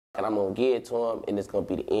and I'm gonna give it to them, and it's gonna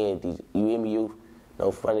be the end. You hear me, youth?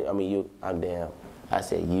 No funny, youth. I'm damn. I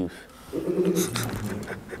said youth.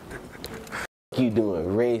 You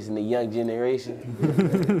doing? Raising the young generation,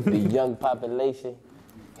 the young population.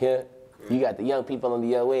 Here, you got the young people on the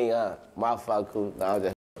young way, huh? My fault, cool. No, I'm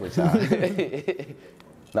just with y'all.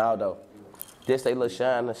 No, though. This they look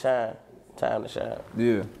time to shine.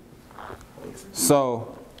 Yeah.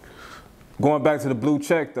 So, going back to the blue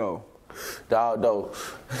check, though. Dog, though,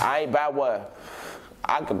 I ain't buy what.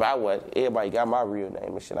 I could buy what. Everybody got my real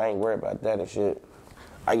name and shit. I ain't worried about that and shit.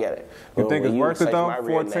 I get it. You think it's worth it, though?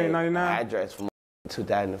 $14.99? Address from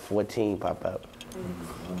 2014 pop up.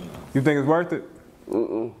 You think it's worth it?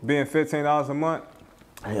 Being $15 a month?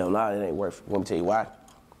 Hell no, it ain't worth it. Let me tell you why.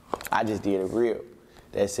 I just did a reel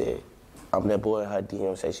that said, I'm that boy in her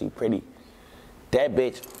DM say she pretty. That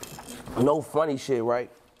bitch, no funny shit,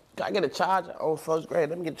 right? I get a charger on first grade.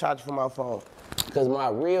 Let me get a charger for my phone. Cause my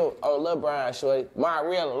reel on Lil Brian, Shorty, my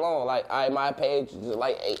reel alone, my page is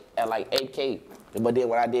at 8K. But then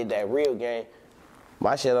when I did that reel game,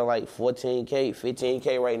 my shit on like 14K,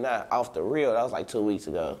 15K right now off the reel. That was like 2 weeks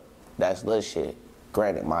ago. That's little shit.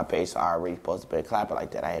 Granted, my page already supposed to be clapping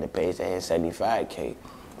like that. I had a page that had 75K.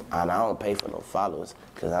 And I don't pay for no followers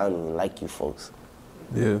because I don't even like you folks.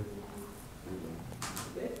 Yeah.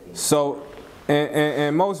 So,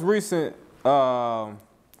 in most recent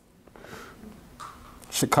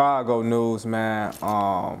Chicago news, man,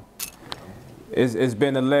 it's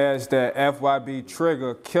been alleged that FYB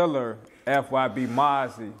Trigger killer FYB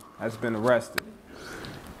Mozzie has been arrested.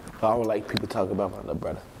 I don't like people talking about my little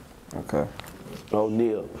brother. Okay.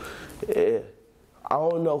 O'Neal. Yeah. I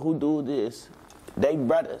don't know who do this. They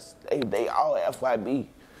brothers. They all FYB.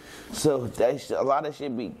 So a lot of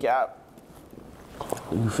shit be cap.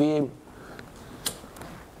 You feel me?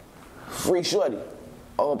 Free Shorty.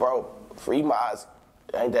 Oh, bro. Free Mozzie.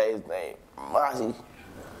 Ain't that his name? Mozzie.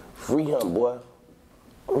 Free him, boy.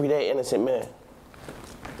 Free that innocent man.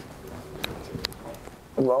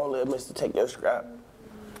 Long live Mr. Take Your Scrap.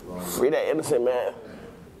 Free that innocent man.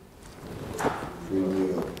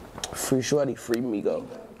 Free Shorty, free Migo.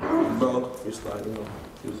 Bro,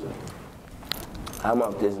 I'm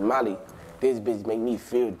up this Molly. This bitch make me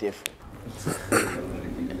feel different.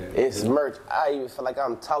 It's merch. I even feel like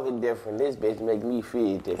I'm talking different. This bitch make me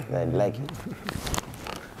feel different. I like it.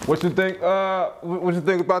 What you think? What you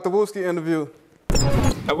think about the Wooski interview?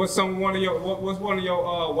 What's one of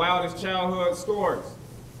your wildest childhood stories?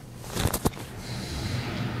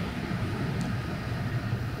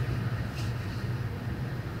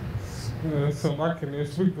 Yeah, something I can't even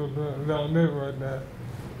speak on that right now.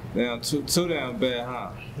 Damn, too damn bad,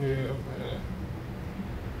 huh? Yeah, man.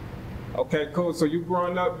 Okay, cool. So you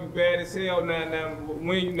growing up, you bad as hell now.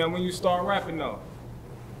 When you start rapping though?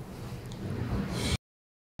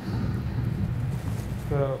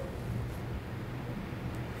 So,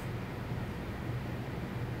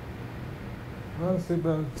 I'd say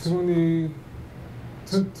about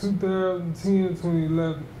 2010,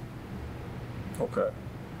 2011. Okay.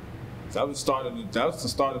 So that was the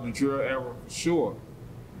start of the drill era for sure.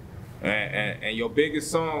 And your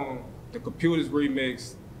biggest song, the Computers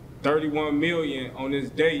remix, 31 million on this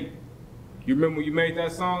date. You remember when you made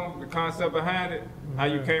that song, the concept behind it, how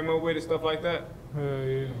you came up with it, stuff like that? Hell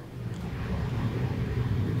yeah.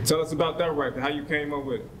 Tell us about that record, how you came up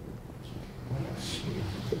with it.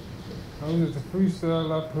 I was just a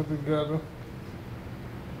freestyle I put together.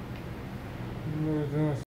 You know,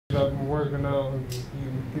 doing shit I've been working out and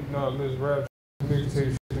getting all this rap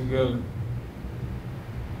mixtape shit together.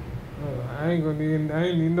 I ain't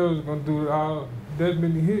even know it's gonna do all that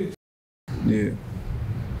many hits. Yeah.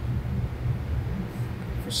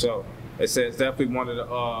 For sure. It says definitely one of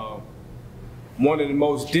the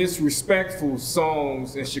most disrespectful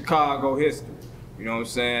songs in Chicago history. You know what I'm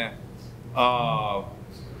saying?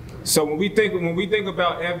 So when we think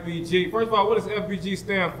about FBG, first of all, what does FBG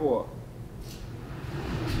stand for?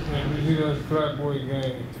 FBG, that's Flat Boy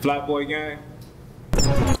Gang. Flat Boy Gang?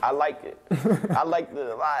 I like it. I like it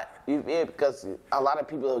a lot. You feel me? Because a lot of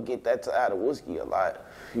people will get that out of whiskey a lot.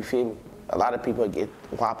 You feel me? A lot of people get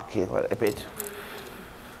whopper kick like that bitch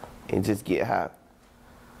and just get high.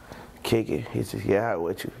 Kick it, he just get high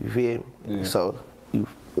with you. You feel me? Yeah. So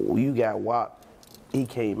you got whop, he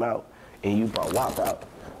came out, and you brought whop out.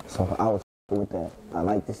 So I was with that. I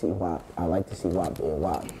like to see whop. I like to see whop being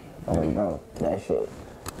whop. Bro, that shit.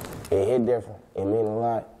 It hit different. It mean a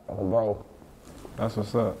lot. Bro. That's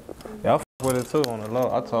what's up. Yeah, I f with it too on the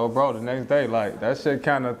low. I told bro the next day, like, that shit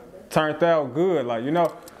kind of turned out good. Like, you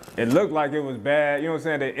know, it looked like it was bad. You know what I'm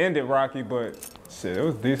saying? They ended rocky, but shit, it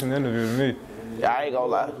was a decent interview to me. Yeah, I ain't gonna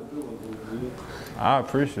lie. I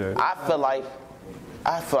appreciate it. I feel like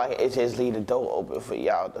it just leave the door open for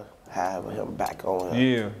y'all to have him back on.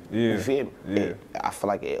 Yeah. You feel me? Yeah. I feel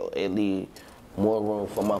like it leave more room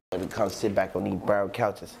for motherfuckers to come sit back on these brown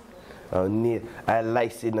couches. I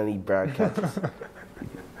like sitting on these brown couches.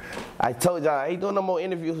 I told y'all I ain't doing no more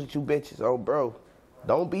interviews with you bitches. Oh, bro,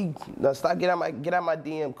 stop get out my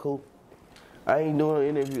DM, cool. I ain't doing no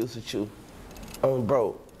interviews with you. Oh,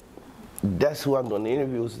 bro, that's who I'm doing the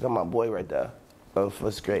interviews with. That's my boy right there. Oh,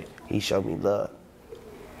 first grade, he showed me love.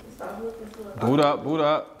 Boot up.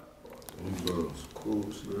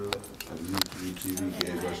 Cool, still. UTV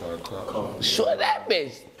gave us our crop. Sure, that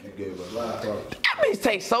bitch. You gave us our crop. That bitch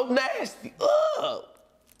tastes so nasty. Ugh.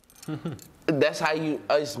 That's how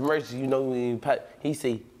it's mercy, you know, when you he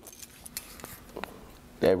say,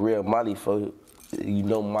 that real Molly for, you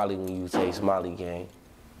know Molly when you taste Molly, gang.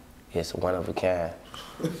 It's one of a kind.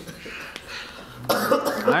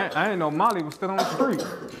 I ain't know Molly was still on the street.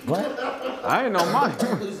 What? I ain't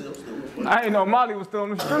know Molly was still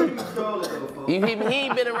on the street. You hear me? He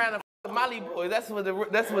ain't been around the Molly boys. That's what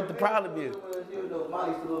the problem is.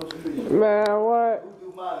 Man, what?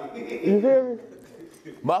 You hear me?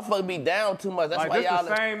 Motherfucker be down too much. That's like, why this y'all.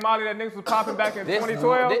 The same Molly that niggas was popping back in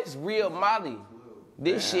 2012. This real Molly.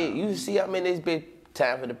 This shit. You see I'm in this bitch.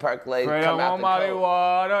 Time for the percolate. Straight Come up out the Molly cold.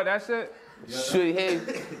 water. That shit. Shoot him.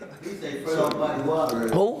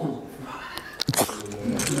 Who?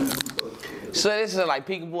 So this is like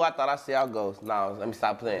peekaboo. I thought I see how it goes. No, let me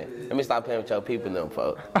stop playing. Let me stop playing with your people, them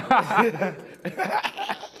folks. I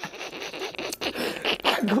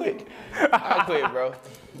quit, bro.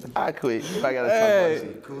 I quit. I gotta talk my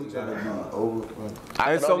shit.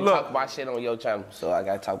 I can only talk my shit on your channel, so I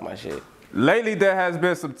gotta talk my shit. Lately, there has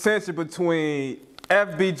been some tension between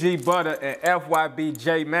FBG Butta and FYB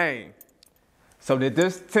JMane. So did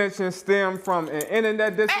this tension stem from an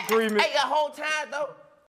internet disagreement? Hey, the whole time though,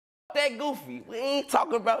 that goofy. We ain't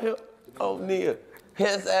talking about him. Oh, Neil.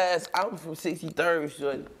 His ass, I'm from 63rd,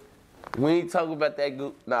 Shorty. We ain't talking about that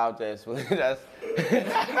goof. No, I'm just that's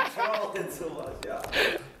trolling too much, y'all.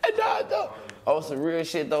 No. Oh, some real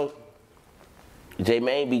shit though.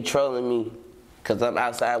 JMane be trolling me because I'm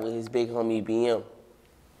outside with his big homie BM.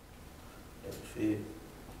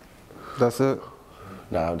 That's it?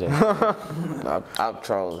 No, I'm just I'm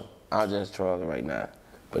trolling. I'm just trolling right now.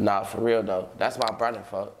 But nah, for real though, that's my brother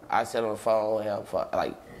fault. I sat on the phone with him for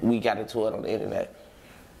like, we got into it on the internet.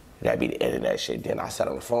 That be the internet shit. Then I sat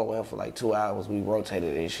on the phone with him for like 2 hours. We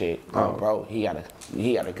rotated this shit. Oh. Bro, he got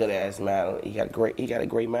a good ass man. He got a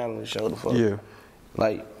great man on the shoulder for. Yeah.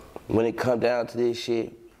 Like when it come down to this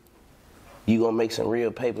shit, you gonna make some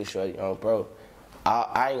real paper, Shorty. Bro,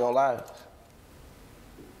 I ain't gonna lie.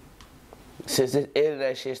 Since this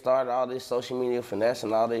internet shit started, all this social media finesse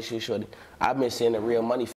and all this shit, Shorty, I've been seeing the real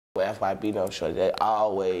money with FYB though, Shorty. They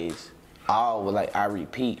always, like I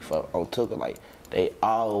repeat on Twitter, like they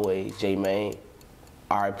always, JMane,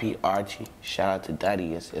 RP Archie, shout out to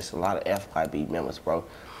Duddy. It's a lot of FYB members, bro.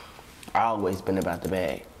 I always been about the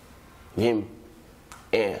bag. You hear me?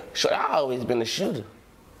 And Shorty, I always been a shooter.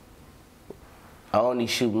 I only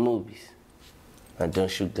shoot movies. I don't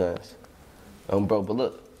shoot guns. Bro, but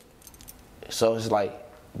look. So it's like,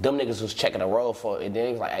 them niggas was checking the roll for it, and then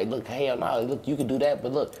it was like, hey, look, hell no, look, you can do that,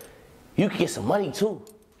 but look, you can get some money too.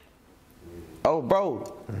 Oh,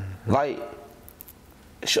 bro, like,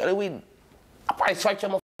 Shorty, I probably swiped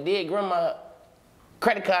your motherfucking dead grandma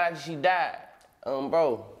credit card after she died.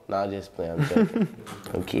 Bro, no, I'm just playing, I'm joking.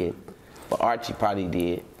 I'm kidding. But Archie probably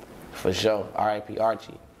did, for sure. R.I.P.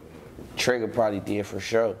 Archie. Trigger probably did, for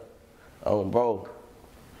sure. Bro,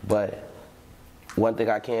 but one thing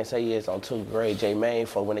I can say is on 2nd grade, JMane,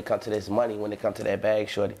 for when it comes to this money, when it comes to that bag,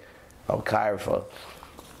 Shorty, on Kyra, for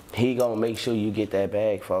he gonna make sure you get that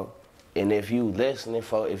bag, for. And if you listening,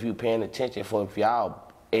 for, if you paying attention, for, if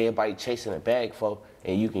y'all, everybody chasing a bag, for,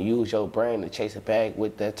 and you can use your brain to chase a bag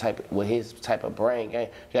with with his type of brain, gang.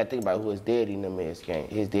 You gotta think about who his daddy and them is, gang.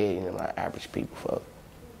 His daddy and them are average people, for.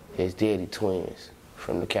 His daddy twins,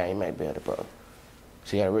 from the County Mac building, bro.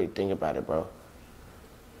 So you gotta really think about it, bro.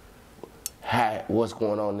 What's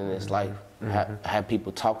going on in his life? Have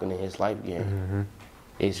people talking in his life again.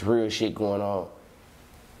 It's real shit going on.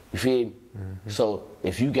 You feel me? So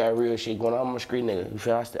if you got real shit going on, I'm a street nigga. You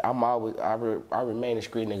feel me? I remain a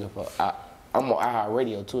street nigga. I'm on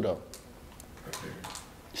iHeartRadio too though.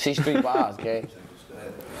 63 bars, gang.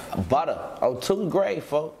 Butta on 2nd grade,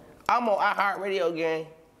 folks. I'm on iHeartRadio, gang.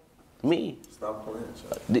 Me. Stop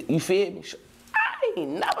playing, you feel me? I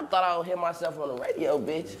ain't never thought I would hear myself on the radio,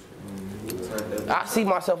 bitch. I see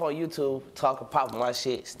myself on YouTube talking, popping my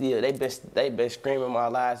shit. Still, they been screaming my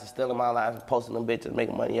lies and stealing my lies and posting them bitches,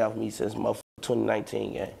 making money off me since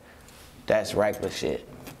 2019, gang. That's regular shit.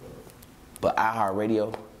 But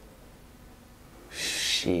iHeartRadio,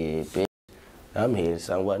 shit, bitch. I'm hearing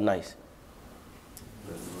somewhat nice.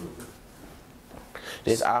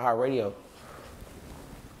 This iHeartRadio.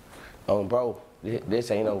 Oh, bro, this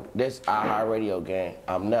iHeartRadio gang.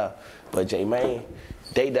 I'm there. But JMane,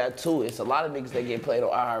 they that too. It's a lot of niggas that get played on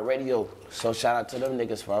iHeartRadio. So shout out to them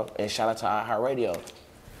niggas, bro. And shout out to iHeartRadio.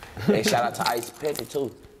 And shout out to Ice Picker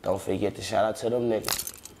too. Don't forget to shout out to them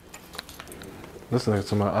niggas. Listening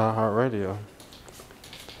to my iHeartRadio.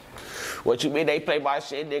 What you mean they play my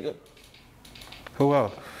shit, nigga? Who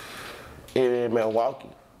else? In Milwaukee.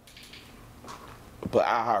 But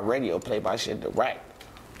iHeartRadio play my shit direct.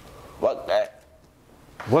 Fuck that.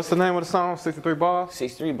 What's the name of the song? 63 bars?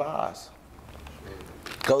 63 bars.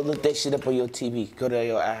 Go look that shit up on your TV. Go to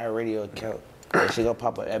your iHeartRadio account. That shit gonna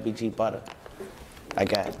pop up FBG Butta. I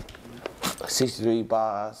got 63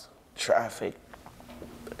 bars, Traffic,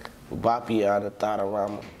 Boppy out of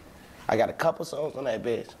Thoughtarama. I got a couple songs on that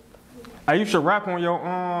bitch. Hey, you should rap on your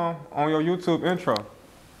YouTube intro.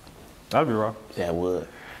 That'd be rough. That would.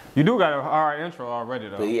 You do got an alright intro already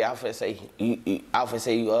though. But yeah, I finna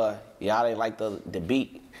say y'all ain't like the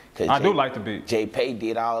beat. I do like the beat. JMane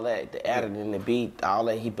did all that, the editing, the beat, all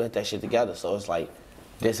that. He put that shit together. So it's like,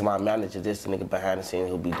 this is my manager, this the nigga behind the scenes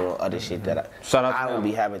who be doing other shit that I don't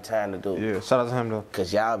be having time to do. Yeah, shout out to him though.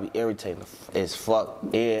 Cause y'all be irritating as fuck.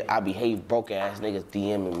 Yeah, I be hate broke ass niggas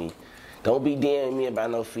DMing me. Don't be DMing me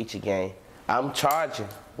about no feature game. I'm charging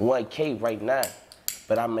 1K right now,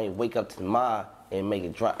 but I may wake up tomorrow and make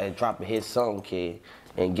it drop a hit song, kid,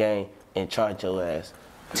 and gang, and charge your ass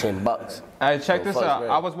 $10. Hey, check this out.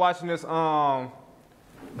 I was watching this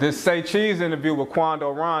Say Cheese interview with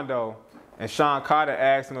Quando Rondo, and Sean Carter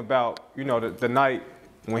asked him about, you know, the night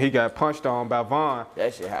when he got punched on by Vaughn.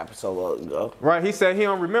 That shit happened so long ago. Right, he said he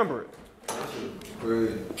don't remember it.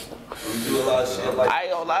 You do a lot of shit like I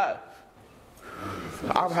ain't gonna lie.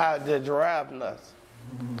 I've had the giraffe nuts.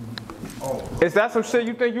 Is that some shit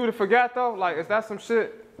you think you would have forgot though? Like, is that some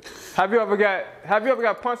shit? Have you ever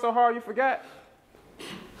got punched so hard you forgot?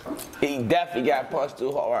 He definitely got punched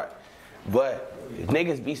too hard. But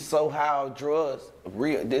niggas be so high on drugs,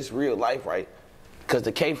 this real life, right? Cause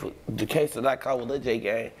the case that I caught with Lil J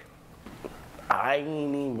gang, I ain't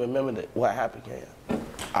even remember what happened, gang.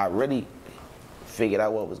 I really figured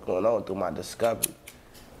out what was going on through my discovery.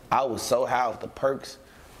 I was so high with the perks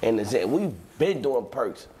and the Zen. We've been doing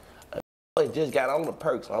perks. I just got on the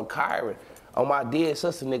perks on Kyron, on my dead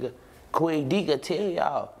sister nigga. Queen D could tell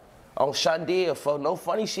y'all. On Shondia for no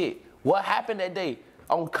funny shit. What happened that day?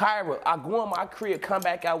 On Kyron, I go in my crib, come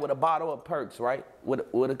back out with a bottle of perks, right?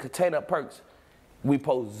 With a container of perks. We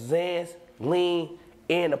post Zans, lean,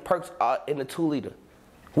 and the perks in the 2-liter.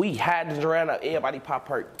 We had to around up, everybody pop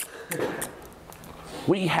perk.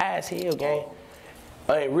 We had as hell, gang.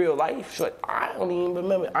 In real life, shit, I ain't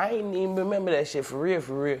even remember that shit for real.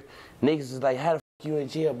 Niggas is like, how the fuck you in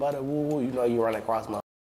jail, brother? Woo woo. You know you run across my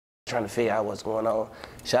trying to figure out what's going on.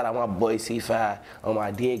 Shout out my boy C5 on my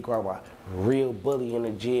dead grandma, real bully in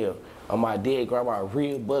the jail. On my dead grandma,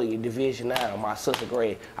 real bully in Division 9 on my sister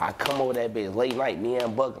grade. I come over that bitch late night, me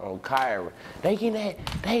and Buck on Kyra. They get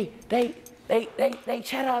that, they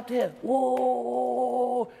chat out there.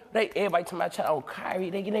 Whoa. Everybody to my chat on Kyrie,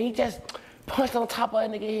 he just punched on top of a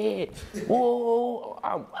nigga head. Whoa.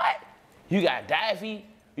 What? You got Davey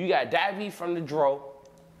from the Dro.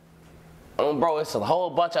 Bro, it's a whole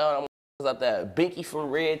bunch of motherfuckers up there. Binky from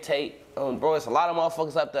Red Tape. Bro, it's a lot of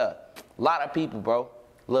motherfuckers up there. A lot of people, bro.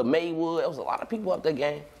 Lil Maywood, it was a lot of people up there,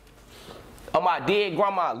 gang. On my dead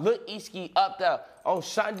grandma, Lil Iski up there. On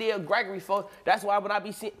Shondell Gregory, folks. That's why when I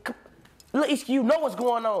be seeing, Lil Iski, you know what's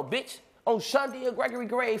going on, bitch. On Shondell Gregory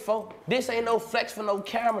grave, folks. This ain't no flex for no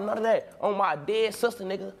camera, none of that. On my dead sister,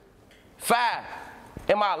 nigga. 5.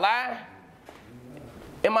 Am I lying?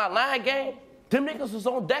 Am I lying, gang? Them niggas was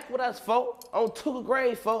on deck with us, folks. On Tuka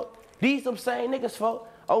grave, folks. These them same niggas, folks.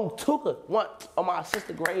 On Tuka, on my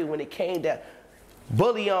sister grave when it came down.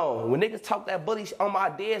 bully on. When niggas talk that bully on my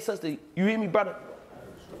dead sister, you hear me, brother?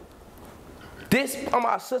 This on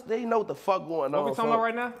my sister, they know what the fuck going on. What we talking about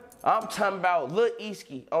right now? I'm talking about Lil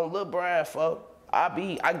Easky on Lil Brian, fuck. I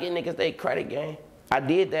get niggas they credit game. I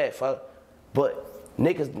did that, fuck. But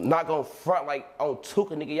niggas not gonna front like on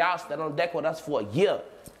Tuka, nigga. Y'all stand on deck with us for a year.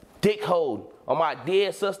 Dick hold on my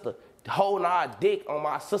dead sister. Holding our dick on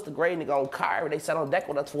my sister grade, nigga, on Kyrie. They sat on deck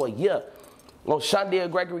with us for a year. On Shondell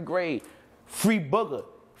Gregory grade. Free Booger.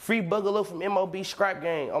 Free Booger look from MOB Scrap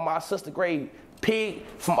Gang on my sister grade. Pig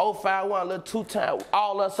from 051, little 2-time.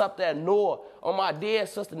 All us up there, Noah, on my dead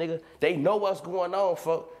sister, nigga. They know what's going on,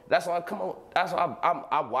 fuck. That's why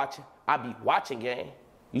I'm watching. I be watching, gang.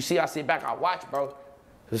 You see, I sit back, I watch, bro.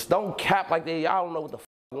 Just don't cap like that. Y'all don't know what the fuck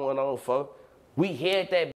going on, fuck. We had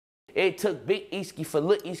that. It took Big Easky for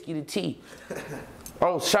Lil Easky to T.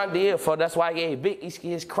 On Shondell, fuck. That's why I gave Big Easky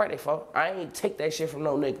his credit, fuck. I ain't take that shit from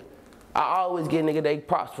no nigga. I always give nigga they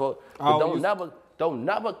props, fuck. But don't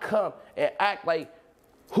never come and act like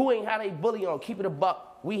who ain't how they bully on. Keep it a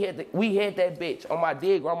buck. We had that bitch on my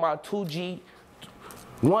dead grandma 2G,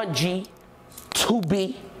 1G,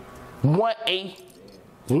 2B, 1A,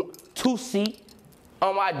 2C.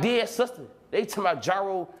 On my dead sister. They talking about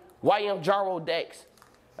gyro, YM gyro decks.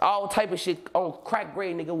 All type of shit on crack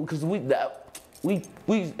grade, nigga, because we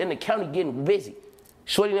in the county getting busy.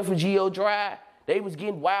 Shorty them for Geo Drive. They was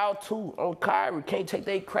getting wild too on Kyrie. Can't take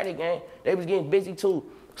their credit, gang. They was getting busy too.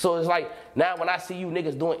 So it's like, now when I see you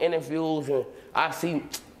niggas doing interviews and I see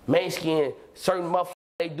Mainskin, certain motherfuckers,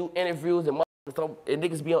 they do interviews and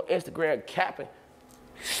niggas be on Instagram capping.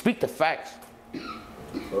 Speak the facts.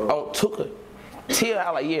 On Tuka. Tell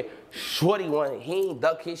how like, yeah, Shorty won. He ain't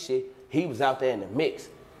duck his shit. He was out there in the mix.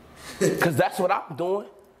 Cause that's what I'm doing.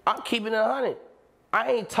 I'm keeping it 100.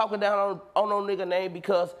 I ain't talking down on no nigga name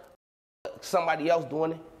because somebody else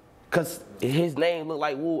doing it, cause his name look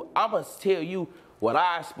like woo. I'ma tell you what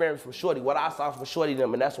I experienced from Shorty, what I saw from Shorty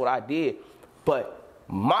them, and that's what I did. But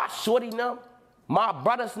my Shorty them, my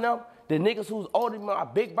brothers them, the niggas who's older than me, my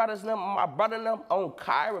big brothers them, my brother them on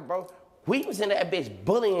Kyra, bro. We was in that bitch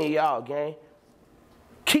bullying y'all, gang.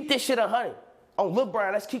 Keep this shit 100. On Lil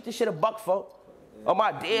Brian, let's keep this shit a buck, folk. On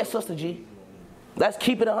my dead sister, G. Let's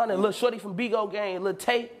keep it 100. Lil Shorty from Bigo gang, Lil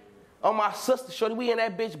Tay. On my sister, Shorty, we in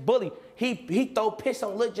that bitch bully. He throw piss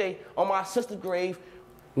on Lil J on my sister's grave.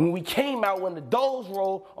 When we came out, when the doors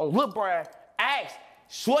rolled on Lil Brian, asked,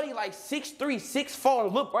 Shorty like 6'3", 6'4"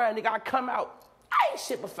 on Lil Brian, nigga, I come out. I ain't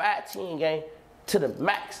shit but 5'10", gang, to the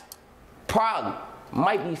max. Probably.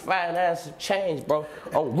 Might be 5'9" some change, bro.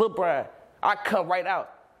 On Lil Brian, I come right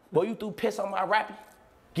out. Boy, you threw piss on my rappy?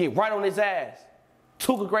 Get right on his ass.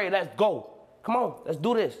 Tuka grade, let's go. Come on, let's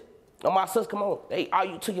do this. On my sister, come on. Hey, all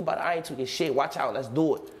you talking about, I ain't talking shit. Watch out, let's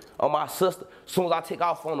do it. On my sister, as soon as I take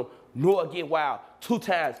off on him, Noah get wild. 2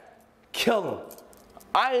 times, kill him.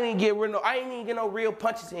 I ain't even get no real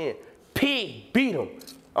punches in. Pig, beat him.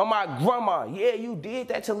 On my grandma, yeah, you did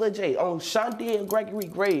that to Lil J. On Shondell Gregory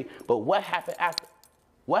grade. But what happened after?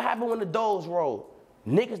 What happened when the doors rolled?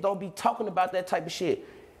 Niggas don't be talking about that type of shit.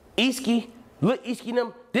 Easky, Lil Easky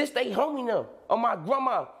them, this they homie them. On my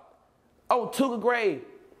grandma, on Tuga grade.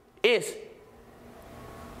 It's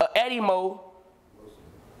Eddie Mo,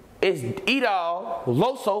 it's Edal,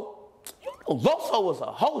 Loso. You know Loso was a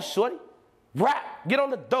hoe, Shorty. Rap, get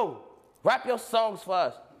on the dough. Rap your songs for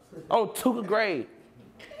us. On Tuka grade.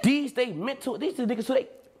 These they meant to, these the niggas who they,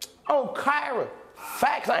 on Kyra.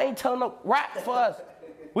 Facts, I ain't telling no rap for us.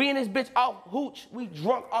 We in this bitch off hooch. We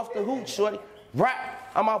drunk off the hooch, Shorty.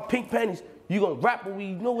 Rap, I'm out pink panties. You gonna rap when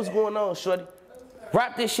we know what's going on, Shorty.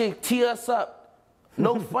 Rap this shit, tee us up.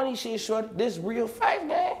 No funny shit, Shorty. This real fight,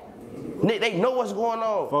 man. They know what's going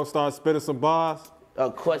on. Folks start spitting some bars.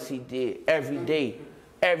 Of course he did. Every day,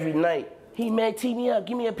 every night. He man, tee me up.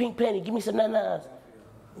 Give me a pink panty. Give me some nanas.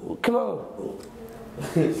 Come on.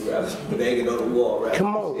 Banging on the wall, right?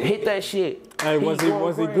 Come on, hit that shit. Hey, was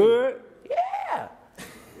he good? Yeah.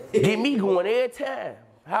 Get me going every time.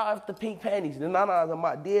 How after pink panties? The nanas are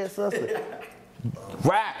my dear sister.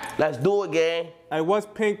 Rap. Let's do it, gang. Hey, what's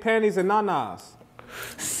pink panties and nanas?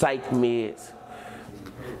 Psych meds.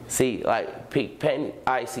 See, like pink panties,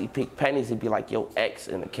 I see pink panties would be like your ex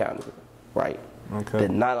in the county, right? Okay. The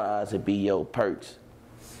nanas would be your perks.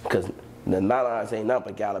 Cause the nanas ain't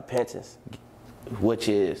nothing but galapentins, which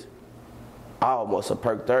is almost a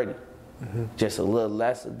perk 30. Just a little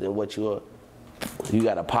less than what you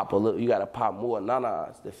gotta pop you gotta pop more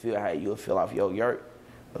nanas to feel how you'll feel off your yurt.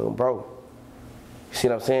 Bro. See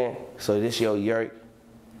what I'm saying? So this your yurt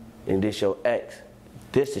and this your ex.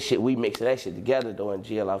 This the shit, we mixing that shit together though in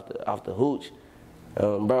jail off the hooch.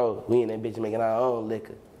 Bro, we in that bitch making our own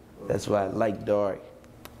liquor. That's why I like Durk.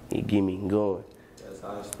 He get me going. That's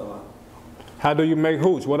how I start. How do you make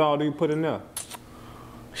hooch? What all do you put in there?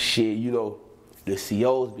 Shit, you know, the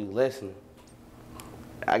COs be listening.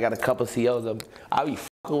 I got a couple COs. I be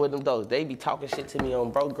fucking with them though. They be talking shit to me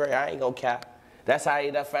on bro grade. I ain't gonna cap. That's how I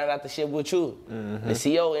end up finding out the shit with you. The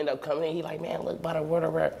CO end up coming in. He like, man, look about a word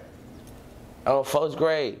of rap. On first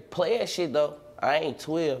grade. Play that shit though. I ain't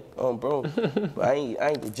 12, bro. I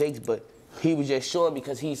ain't the Jakes, but he was just showing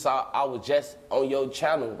because he saw I was just on your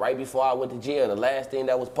channel right before I went to jail. The last thing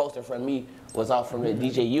that was posted from me was off from the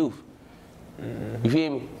DJ Youth. You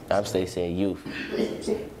feel me? I'm still saying youth.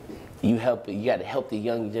 You gotta help the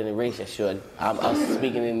young generation, Shorty. I'm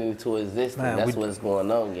speaking it into existence. Man, that's what's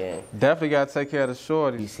going on, gang. Definitely gotta take care of the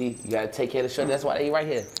shorty. You see, you gotta take care of the shorty. That's why they right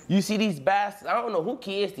here. You see these bastards, I don't know who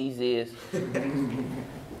kids these is.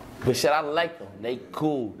 But shit, I like them. They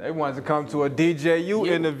cool. They wanted to come to a DJU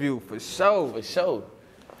interview, for sure. For sure.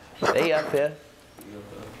 They up here.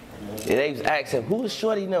 Yeah, they was asking, who is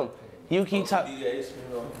Shorty them? You keep talking.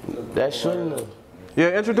 That's Shorty them.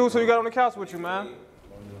 Yeah, introduce who you got on the couch with you, man.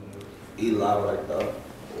 Eli right there.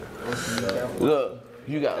 Look,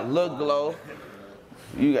 you got Lil Glow.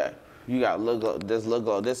 You got Lil Glow. This Lil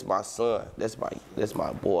Glow. This is my son. That's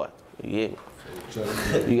my boy. You hear me?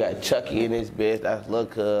 You got Chucky in this bitch. That's Lil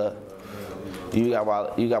Cub. You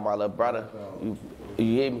got my little brother. You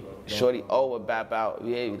hear me? Shorty over bap out.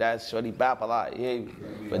 You hear me? That's Shorty bap a lot. You hear me?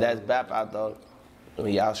 But that's bap out though.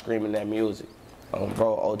 When y'all screaming that music.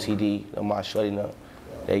 Bro, OTD, my Shorty now.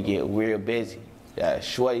 They get real busy. That's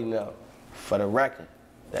Shorty now. For the record,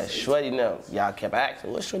 that's Shorty now. Y'all kept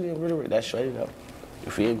asking, what's Shorty now? That's Shorty now.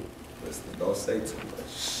 You feel me? Don't say too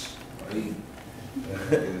much.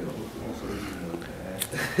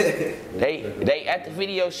 They at the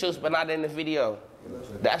video shoots, but not in the video.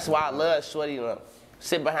 That's why I love Shorty now.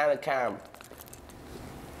 Sit behind the camera.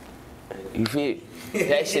 You feel me?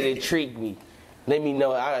 That shit intrigued me. Let me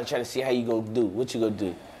know. I gotta try to see how you gonna do. What you gonna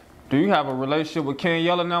do? Do you have a relationship with King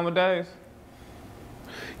Yella nowadays?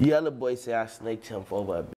 Yella boy say I snaked him for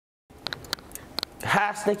over a bitch. How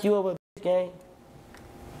I snake you over a bitch, gang?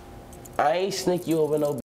 I ain't snake you over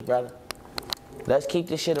no bitch, brother. Let's keep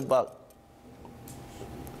this shit a buck.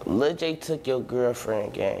 Lil J took your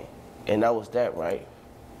girlfriend, gang, and that was that, right?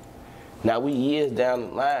 Now we years down the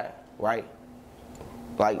line, right?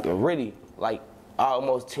 Like really, like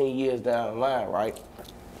almost 10 years down the line, right?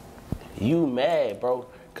 You mad, bro,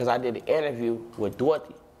 because I did an interview with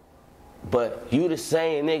Dorothy. But you the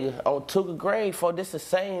same nigga on Tuka grade for this the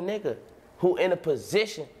same nigga who in a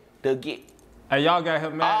position to get Hey, y'all got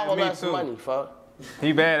him mad all at me us too. money, fuck.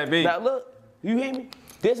 He bad at me. Now look, you hear me?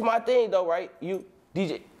 This my thing though, right? You,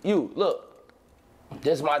 DJ, you, look.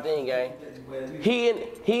 This my thing, gang. He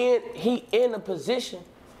in a position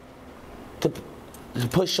to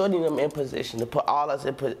put Shorty them in position, to put all us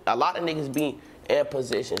in position. A lot of niggas be in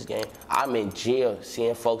positions, gang. I'm in jail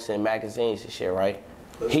seeing folks in magazines and shit, right?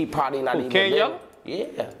 He probably not even King Yella?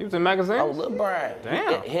 Yeah. He was in magazines? Oh, Lil Brian.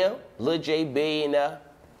 Damn. Him, Lil JB in there.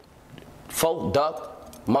 Folk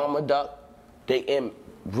Duck, Mama Duck. They in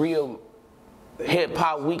real hip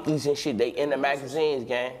hop weeklies and shit. They in the magazines,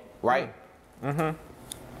 gang. Right? Mm-hmm.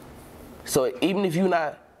 So even if you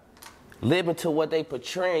not living to what they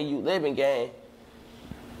portraying you living, gang,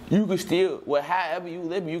 you can still, well, however you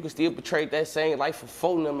living, you can still portray that same life for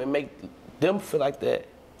phone them and make them feel like that.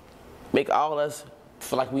 Make all us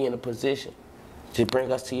feel like we in a position to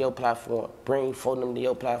bring us to your platform, bring phone them to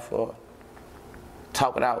your platform.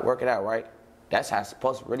 Talk it out, work it out, right? That's how it's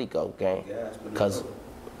supposed to really go, gang. Because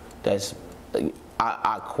that's,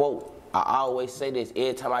 I quote, I always say this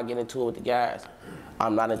every time I get into it with the guys.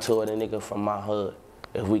 I'm not into it with a nigga from my hood.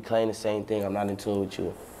 If we claim the same thing, I'm not into it with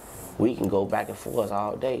you. We can go back and forth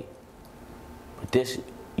all day. But this,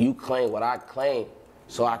 you claim what I claim,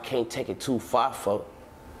 so I can't take it too far, folks.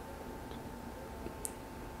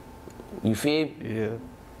 You feel me? Yeah.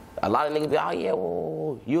 A lot of niggas be, oh yeah,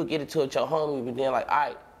 whoa. You'll get into it with your homie, but then like, all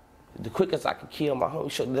right, the quickest I can kill my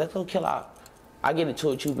homie, sure, let's go kill out. I get into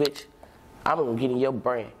it with you, bitch. I'm gonna get in your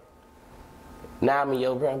brain. Now I'm in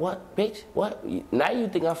your brain. What, bitch? What? Now you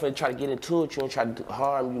think I'm finna try to get into it with you and try to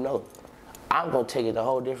harm you? No. I'm gonna take it a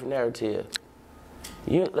whole different narrative.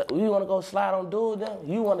 You wanna go slide on dude them?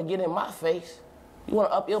 You wanna get in my face? You wanna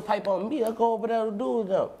up your pipe on me? I'll go over there to dude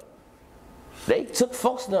them. They took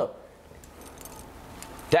folks them.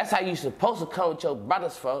 That's how you supposed to come with your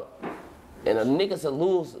brothers, folk. And the niggas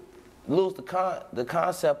will lose the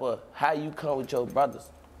concept of how you come with your brothers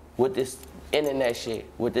with this internet shit,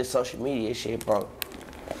 with this social media shit, bro.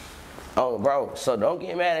 Oh, bro, so don't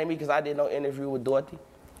get mad at me because I did no interview with Dorothy.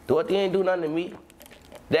 Dorothy ain't do nothing to me.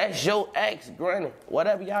 That's your ex, granted.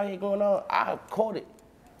 Whatever y'all here going on, I caught it.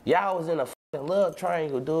 Y'all was in a fucking love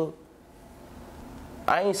triangle, dude.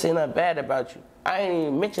 I ain't saying nothing bad about you. I ain't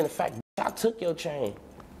even mention the fact I took your chain.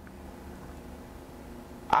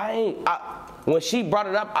 When she brought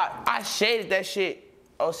it up, I shaded that shit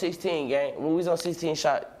on 16, gang. When we was on 16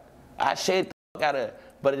 shot, I shaded the fuck out of it.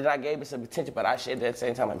 But then I gave it some attention, but I shaded it at the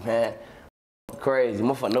same time, like, man, crazy,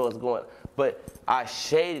 motherfucker know what's going on. But I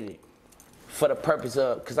shaded it for the purpose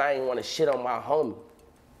of, because I ain't want to shit on my homie.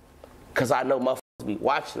 Because I know motherfuckers be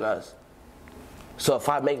watching us. So if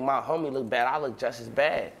I make my homie look bad, I look just as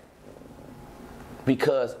bad.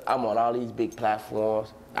 Because I'm on all these big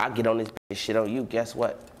platforms. I get on this bitch shit on you, guess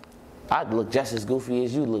what? I look just as goofy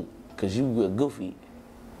as you look, because you look goofy.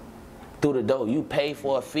 Through the door, you paid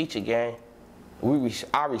for a feature, gang.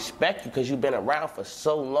 I respect you because you've been around for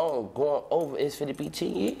so long, going over, it's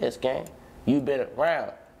 10 years, gang. You've been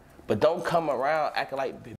around. But don't come around acting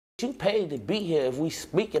like, you paid to be here if we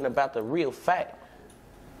speaking about the real fact.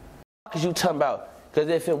 What is you talking about? Because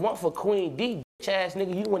if it weren't for Queen D, bitch ass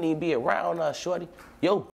nigga, you wouldn't even be around us, shorty.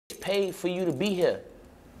 Yo, bitch paid for you to be here.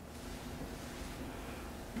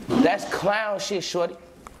 That's clown shit, shorty.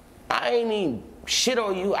 I ain't even shit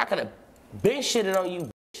on you. I could have been shitted on you,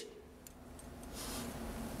 bitch.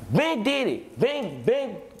 Ben did it.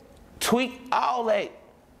 Ben tweaked all that.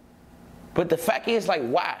 But the fact is, like,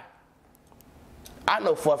 why? I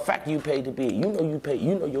know for a fact you paid to be here. You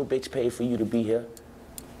know your bitch paid for you to be here.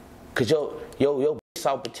 Cause your bitch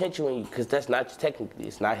saw potential in you, cause that's not technically,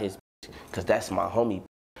 it's not his bitch, cause that's my homie.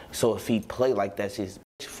 So if he play like that's his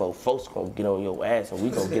bitch, folks gonna get on your ass, and we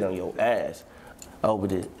gonna get on your ass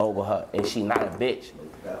over her, and she not a bitch.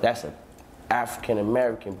 That's an African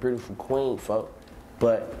American beautiful queen, folks.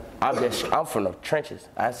 But I'm from the trenches.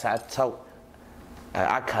 That's how I talk.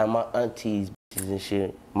 I call my aunties bitches and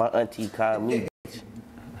shit. My auntie call me bitch.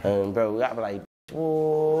 And bro, I be like,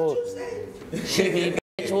 whoa, she be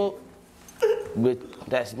bitch, whoa. But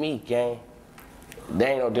that's me, gang.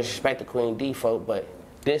 They ain't no disrespect to Queen D, folk, but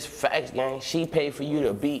this facts, gang. She paid for you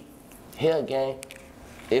to be here, gang.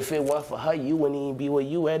 If it wasn't for her, you wouldn't even be where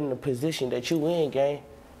you at in the position that you in, gang.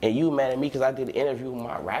 And you mad at me because I did an interview with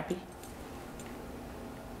my rappy?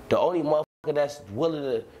 The only motherfucker that's willing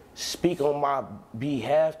to speak on my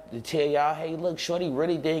behalf to tell y'all, hey, look, Shorty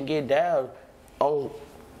really didn't get down on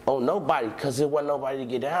nobody, because there wasn't nobody to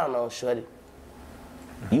get down on, Shorty.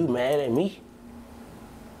 You mad at me?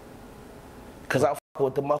 Because I fuck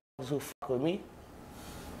with the motherfuckers who fuck with me.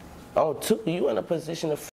 On two, you in a position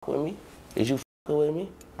to fuck with me? Is you fucking with me?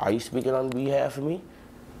 Are you speaking on behalf of me?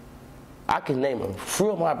 I can name a few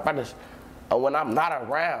of my brothers when I'm not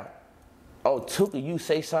around. On Tuka, you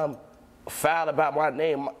say something foul about my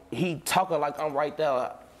name, he talking like I'm right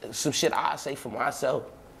there. Some shit I say for myself,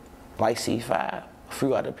 like C5, a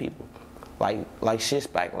few other people, like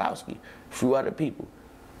Shitspack-Lowski, a few other people.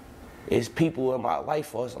 It's people in my life,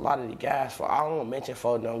 for it's a lot of the guys, for I don't want to mention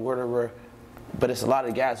for them whatever, but it's a lot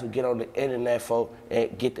of guys who get on the internet for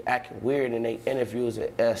and get to acting weird in their interviews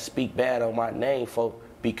and speak bad on my name for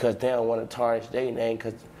because they don't want to tarnish their name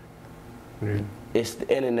because it's the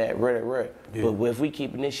internet, Yeah. But if we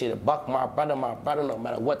keeping this shit a buck, my brother, no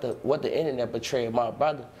matter what the internet betrayed my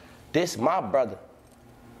brother, this my brother.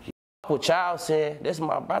 What y'all saying, this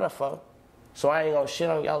my brother, for. So I ain't gonna shit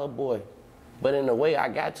on y'all little boy. But in the way I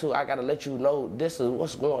gotta let you know this is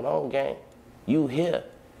what's going on, gang. You here,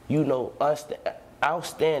 you know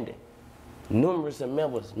outstanding. Numerous of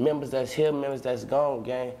members that's here, members that's gone,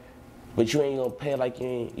 gang. But you ain't gonna pay like you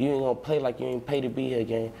ain't gonna play like you ain't pay to be here,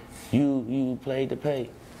 gang. You played to pay.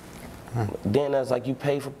 Then that's like you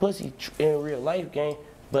paid for pussy in real life, gang.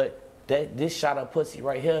 But this shot of pussy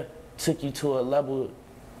right here took you to a level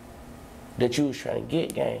that you was trying to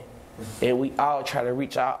get, gang. And we all try to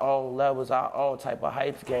reach our own levels, our own type of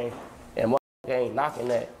hype, gang. And motherfucker ain't knocking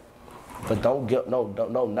that. But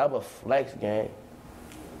don't never flex, gang.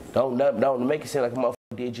 Don't make it seem like a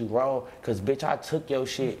motherfucker did you wrong. Cause bitch, I took your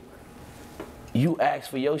shit. You asked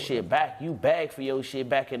for your shit back. You bagged for your shit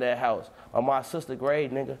back in that house. On my sister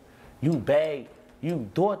grade, nigga. You bagged. You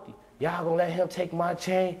Dorothy. Y'all gonna let him take my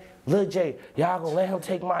chain? Lil J, y'all gonna let him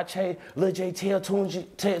take my chain? Lil J, tell Tunji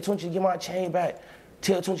to get my chain back.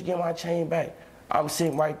 Tell Tunji to get my chain back. I'm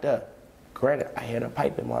sitting right there. Granted, I had a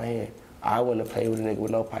pipe in my hand. I wouldn't have played with a nigga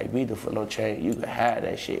with no pipe either for no chain. You could have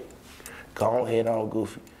that shit. Go ahead on,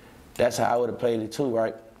 Goofy. That's how I would have played it too,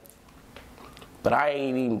 right? But I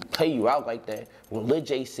ain't even play you out like that. When Lil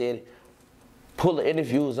J said, pull the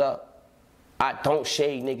interviews up, I don't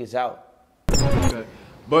shade niggas out. Okay.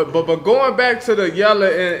 But going back to the Yella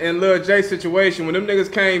and Lil J situation, when them niggas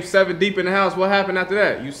came 7 deep in the house, what happened after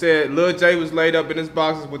that? You said Lil J was laid up in his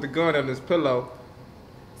boxes with the gun on his pillow.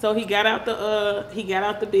 So he got out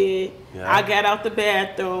the bed. Yeah. I got out the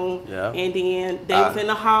bathroom. Yeah. And then they was in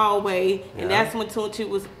the hallway, and Yeah. that's when Tunchi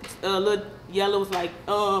was Lil Yella was like,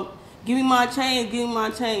 give me my chain, give me my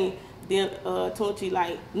chain. Then Tunchi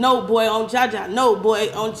like, no boy on Jaja, no boy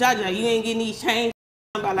on Jaja, you ain't getting these chains.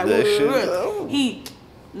 About like, he,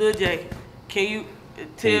 Lil J, can you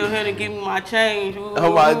tell her to give me my change?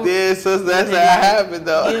 Oh my dear sister, that's how it happened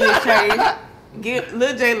though. Give me the change.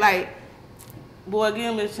 Lil J like, boy,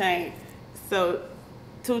 give him his chain. So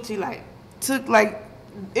Tunchi like took like,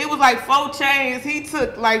 it was like 4 chains. He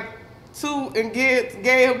took like 2 and gave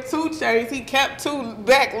him 2 chains. He kept 2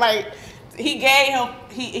 back. Like he gave him,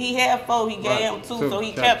 he had 4. He gave him 2, so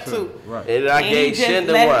he kept 2. Right. And I gave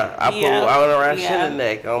Shinda 1. I put one around Shinda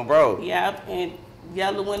neck on bro. Yep. And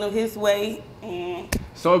Yella went on his way, and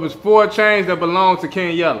So it was 4 chains that belonged to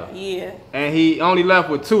King Yella. yeah, And he only left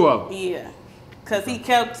with 2 of them. yeah, cause he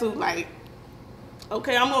kept 2 like.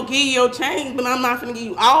 Okay, I'm gonna give you your chain, but I'm not gonna give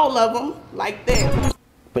you all of them like that.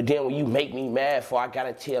 But then when you make me mad for, I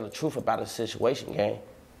gotta tell the truth about the situation, gang.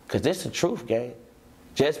 Cause this the truth, gang.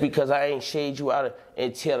 Just because I ain't shade you out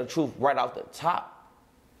and tell the truth right off the top,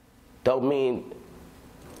 don't mean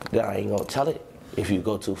that I ain't gonna tell it if you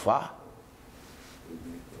go too far.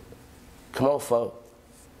 Come on, folks.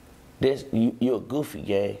 You a goofy,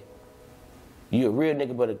 gang. You a real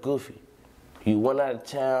nigga, but a goofy. You went out of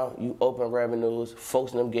town, you open revenues,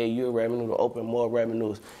 folks in them gave you a revenue to open more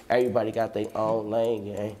revenues. Everybody got their own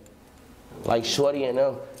lane, gang. Like Shorty and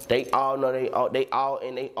them, they all know they all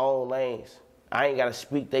in their own lanes. I ain't gotta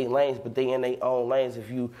speak their lanes, but they in their own lanes if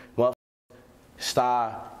you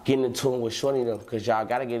start getting into them with Shorty and them, cause y'all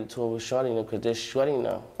gotta get into them with Shorty and them, cause this Shorty and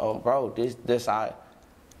them, bro,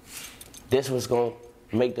 this was gonna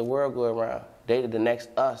make the world go around. They the next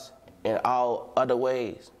us in all other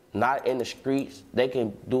ways. Not in the streets, they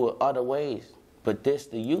can do it other ways. But this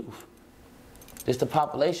the youth. This the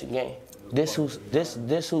population game. This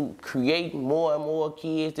who creating more and more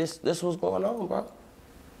kids. This what's going on, bro.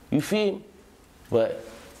 You feel me? But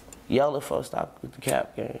Yella folks stop with the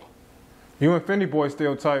cap game. You and Fendi Boy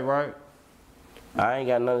still tight, right? I ain't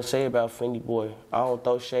got nothing to say about Fendi Boy. I don't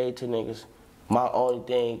throw shade to niggas. My only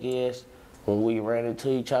thing is, when we ran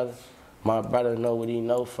into each other, my brother know what he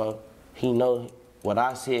know for. He know what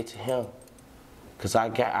I said to him. Cause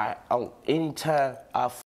anytime I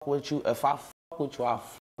fuck with you, if I fuck with you, I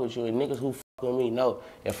fuck with you. And niggas who fuck with me know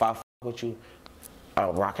if I fuck with you,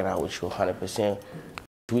 I'm rocking out with you 100%.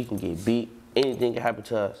 We can get beat. Anything can happen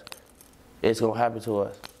to us. It's gonna happen to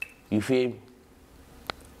us. You feel me?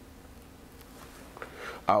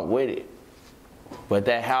 I'm with it. But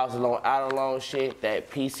that house alone, out alone shit,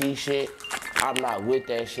 that PC shit, I'm not with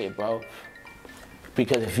that shit, bro.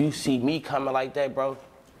 Because if you see me coming like that, bro,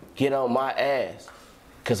 get on my ass.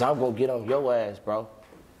 Cause I'm gonna get on your ass, bro.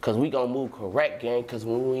 Cause we gonna move correct, gang. Cause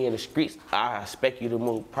when we in the streets, I expect you to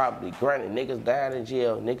move properly. Granted, niggas dying in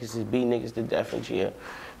jail. Niggas is beat niggas to death in jail.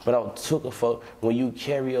 But I'm took for when you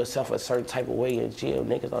carry yourself a certain type of way in jail,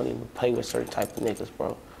 niggas don't even play with certain type of niggas,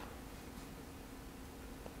 bro.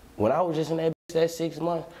 When I was just in that bitch that 6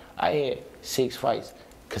 months, I had 6 fights.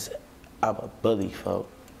 Cause I'm a bully, folks.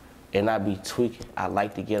 And I be tweaking. I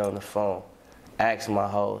like to get on the phone, ask my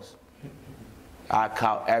hoes. I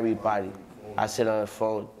call everybody. I sit on the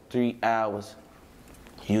phone 3 hours.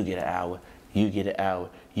 You get an hour. You get an hour.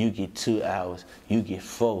 You get 2 hours. You get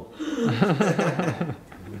 4.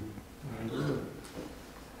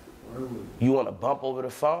 You want to bump over the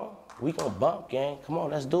phone? We gonna bump, gang. Come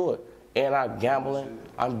on, let's do it. And I'm gambling.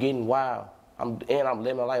 I'm getting wild. I'm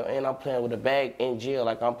living life. And I'm playing with a bag in jail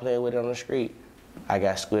like I'm playing with it on the street. I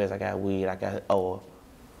got squares, I got weed, I got oil.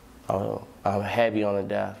 I'm heavy on the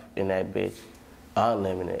death in that bitch.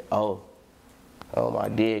 Unlimited. Oh my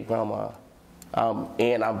dear grandma.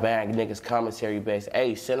 And I'm buying niggas commissary bags.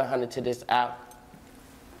 Hey, send 100 to this out.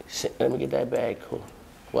 Let me get that bag, cool.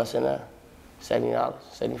 What's in there? $70,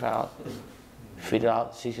 $75, $50,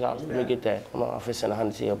 $60. Let me get that. Come on, I'm finna send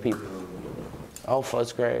 100 to your people. Oh,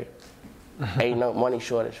 first grade. Ain't no money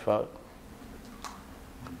shortage, folks.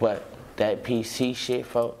 But that PC shit,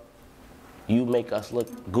 folks, you make us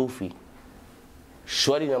look goofy.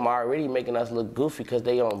 Shorty them already making us look goofy because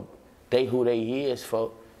they who they is,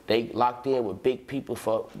 folks. They locked in with big people,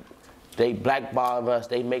 folks. They blackball us.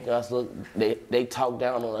 They make us look. They talk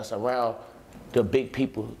down on us around the big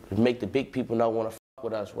people to make the big people not want to fuck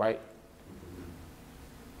with us, right?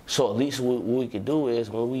 So at least what we could do is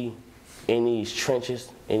when we in these trenches,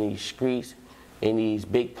 in these streets, in these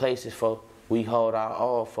big places, folks, we hold our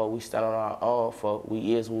own, folk. We stand on our own, folk.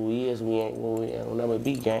 We is what we is. We ain't what we ain't. We'll never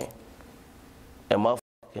be, gang. And motherfucker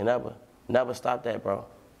can never stop that, bro.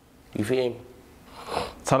 You feel me?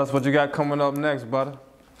 Tell us what you got coming up next, Butta.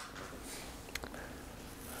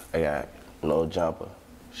 I got No Jumper.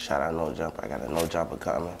 Shout out No Jumper. I got a No Jumper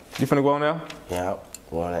coming. You finna go on there? Yeah,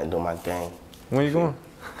 going there and do my thing. When you going?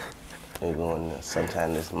 We're going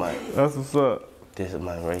sometime this month. That's what's up. This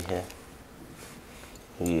month right here.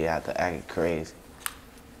 We have to act crazy.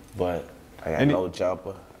 But I got No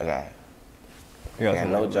Jumper. I got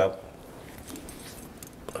No Jumper.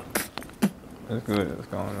 That's good. What's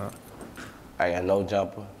going on? I got No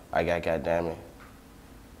Jumper. I got, goddamn it,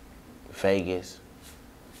 Vegas,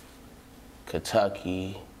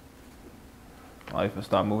 Kentucky. Life will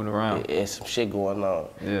start moving around. It's some shit going on.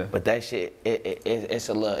 Yeah. But that shit, it's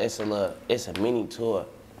a mini tour.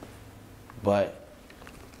 But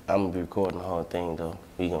I'm gonna be recording the whole thing though.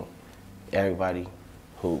 Everybody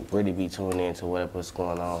who really be tuning in to whatever's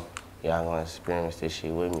going on, y'all gonna experience this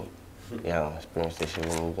shit with me. Y'all gonna experience this shit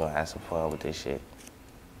with me. We're gonna have some fun with this shit.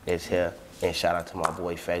 It's here. And shout out to my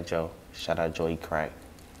boy Fat Joe. Shout out Joey Crack.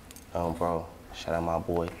 Bro, shout out my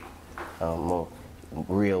boy.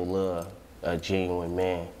 Real love, a genuine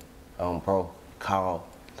man. Bro, call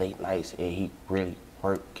late nights and he really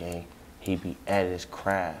work, gang. He be at his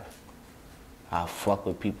craft. I fuck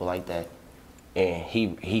with people like that. And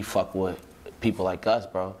he fuck with people like us,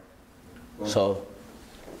 bro. So,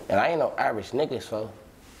 and I ain't no average nigga,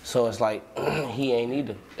 so it's like, he ain't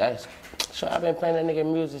either. So I've been playing that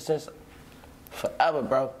nigga music since forever,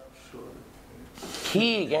 bro.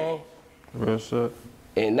 Kid, gang. Real shit.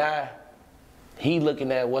 And now, he looking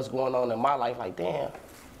at what's going on in my life like, damn,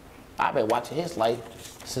 I've been watching his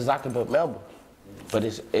life since I can remember. But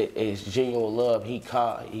it's genuine love. He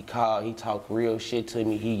talk real shit to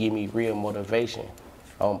me. He give me real motivation.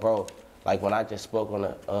 Bro, like when I just spoke on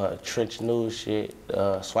the Trench News shit,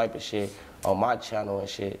 swiping shit on my channel and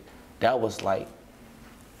shit, that was like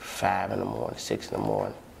 5 in the morning, 6 in the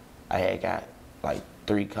morning. I had got like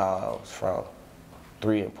 3 calls from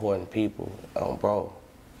 3 important people, bro.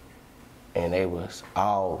 And they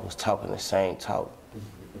all was talking the same talk.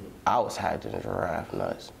 I was high than a giraffe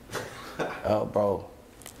nuts. Bro,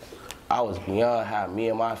 I was beyond high. Me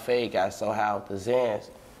and my fade got so high with the Zans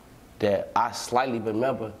that I slightly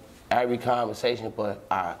remember every conversation, but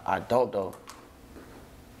I don't though.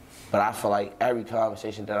 But I feel like every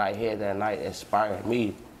conversation that I had that night inspired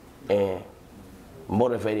me and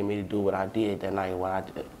motivated me to do what I did that night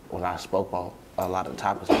when I spoke on a lot of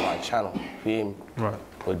topics on my channel. Feel me? Right.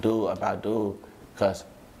 With dude, cause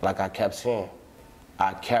like I kept saying,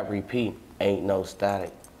 I kept repeating, ain't no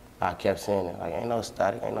static. I kept saying it, like ain't no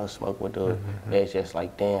static, ain't no smoke with dude. It's just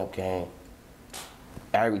like, damn, gang.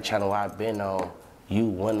 Every channel I've been on, you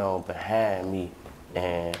went on behind me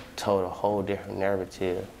and told a whole different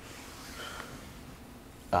narrative.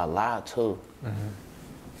 A lie too.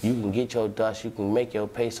 You can get your dust, you can make your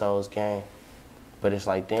pesos, gang. But it's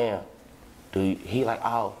like, damn, he like,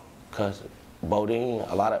 oh, cause Bodine,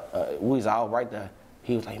 a lot of, we was all right there.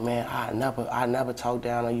 He was like, man, I never talk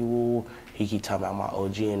down on you. He keep talking about my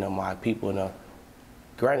OG and them, my people and them.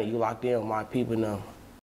 Granted, you locked in with my people and them.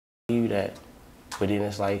 You that. But then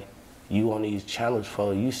it's like, you on these channels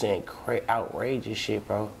for, you saying outrageous shit,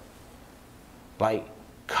 bro. Like,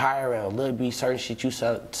 Kyra and Lil B, certain shit you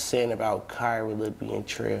saying about Kyra, Lil B, and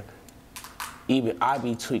Trill. Even I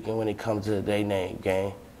be tweaking when it comes to their name,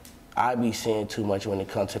 gang. I be saying too much when it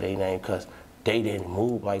comes to their name because they didn't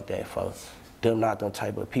move like that, folks. Them not them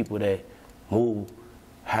type of people that move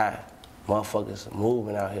high. Motherfuckers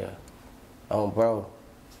moving out here. Bro,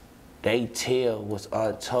 they tell what's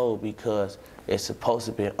untold because it's supposed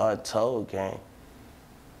to be untold, gang.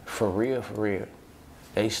 For real, for real.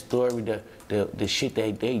 They story, the shit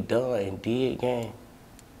they done and did, gang.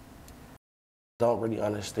 Don't really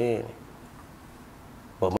understand it.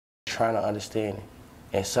 But trying to understand it.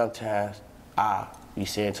 And sometimes I be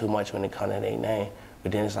saying too much when it comes to their name.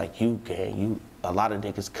 But then it's like you, gang, a lot of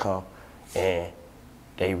niggas come and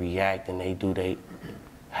they react and they do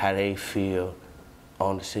how they feel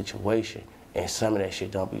on the situation. And some of that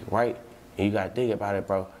shit don't be right. And you gotta think about it,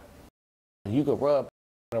 bro. You could rub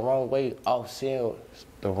the wrong way off saying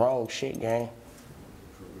the wrong shit, gang.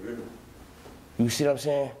 You see what I'm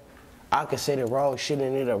saying? I could say the wrong shit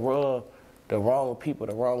and it'll rub the wrong people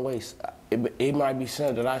the wrong ways. It might be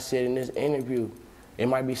something that I said in this interview. It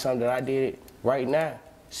might be something that I did right now,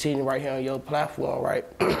 sitting right here on your platform, right?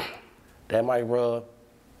 That might rub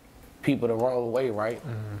people the wrong way, right?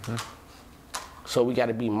 So we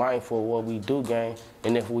gotta be mindful of what we do, gang.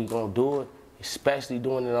 And if we gonna do it, especially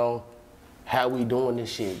doing it on how we doing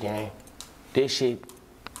this shit, gang. this shit,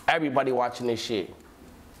 everybody watching this shit.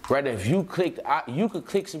 Rather, if you clicked, you could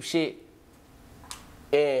click some shit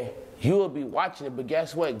and you will be watching it, but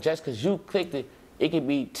guess what? Just because you clicked it, it could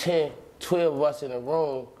be 10, 12 of us in a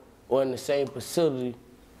room or in the same facility.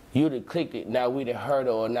 You done clicked it, now we done heard it,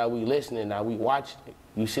 or now we listening, now we watching it.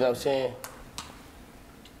 You see what I'm saying?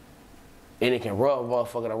 And it can rub a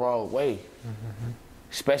motherfucker the wrong way. Mm-hmm.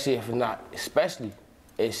 Especially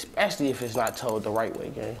if it's not told the right way,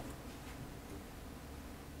 gang.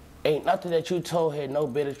 Ain't nothing that you told had no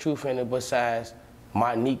bit of truth in it besides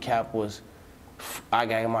my kneecap was, I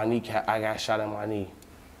got shot in my knee.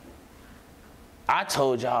 I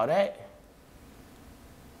told y'all that.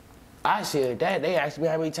 I said that. They asked me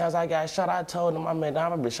how many times I got shot. I told them, I've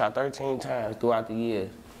been shot 13 times throughout the years.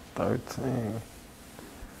 13.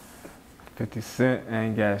 50 Cent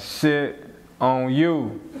ain't got shit on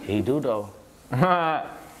you. He do though. And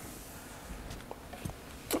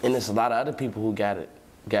there's a lot of other people who got it.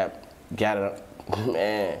 Man,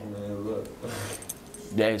 look.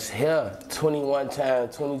 That's here 21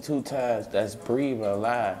 times, 22 times. That's breathing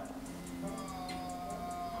alive.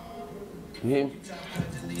 You hear me?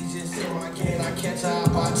 I catch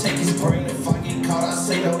I take his brain. If I get caught, I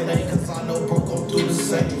say no name, cause I know bro gon' do the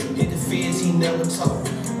same. Hit the feds, he never talk.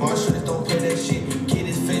 My shooters don't play that shit. Get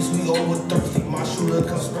his face, we over thirsty. My shooter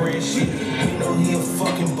come spraying shit. We know he a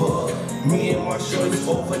fucking bug. Me and my shorty's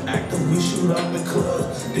overactive, we shoot up in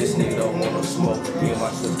clubs. This nigga don't want no smoke. Me and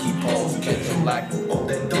my shorty keep hoes, catch him lacking off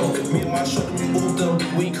that dope. Me and my shorty, we moved them.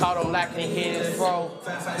 We caught him lacking, hit his fro.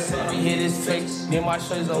 We hit his face. Me and my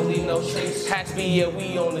shorty don't leave no trace. Hatch me, yeah,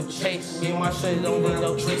 we on the chase. Me and my shorty don't leave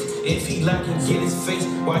no trace. If he lacking, get his face.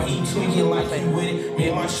 While he tweaking like he with it. Me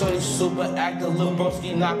and my shorty super active, lil'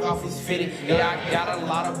 broski knock off his fitted. Yeah, I got a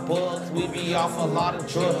lot of bugs. We be off a lot of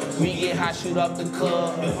drugs. We get high, shoot up the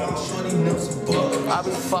club. Me and my shorty I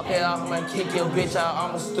be fucking off, man, kick your bitch out,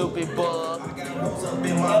 I'm a stupid bug.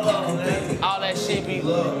 All that shit be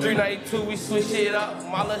 392, we switch it up.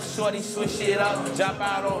 My little shorty switch it up. Drop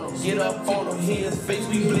out on him, get up on him, his face,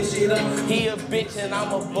 we blish it up. He a bitch and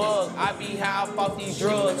I'm a bug. I be high off these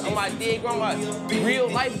drugs. I'm like, dead grandma, real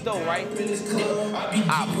life though, right?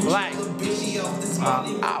 I'm black. I'm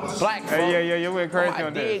black, folks. Hey, you went crazy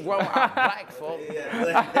on this. Dead grandma, I'm black, folks.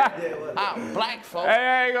 I'm black, folks. Hey,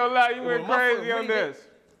 I ain't gonna lie, you went crazy on this.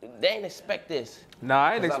 They ain't expect this. Nah,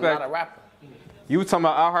 I ain't expect. I'm not a rapper. You was talking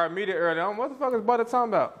about iHeartMedia earlier. What the fuck is Butta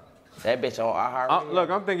talking about? That bitch on iHeartMedia. Look,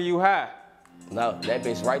 I'm thinking you high. No, that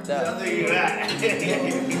bitch right there.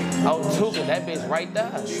 Oh, Tuka, that bitch right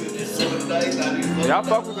there. Y'all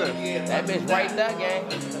fuck with this. That bitch right there, gang.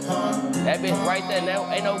 That bitch right there,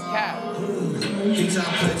 ain't no cap.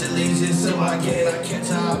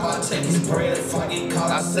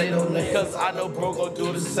 I say no name, cause I know bro gon'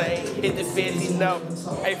 do the same. Hit the feds, he know.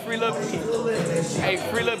 Hey, free little people. Hey,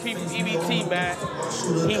 free little people, EBT, man.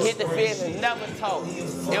 He hit the feds and never told. It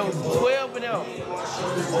was 12 of them.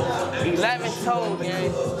 11 told,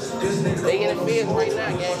 gang. They in the feds right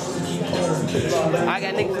now, gang. I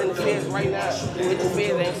got niggas in the feds right now. With the feds,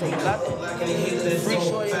 they ain't say nothing. Free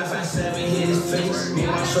Shorty.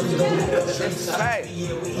 Hey,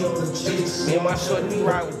 me and my shorty, we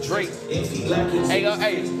ride with Drake. Hey,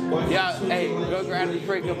 y'all, go grab the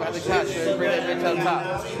Drake up out the couch, man. Bring that bitch up top.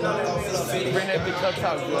 Bring that bitch up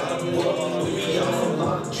top, man.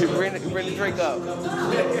 Bring the Drake up.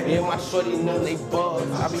 Me and my shorty, know they bug.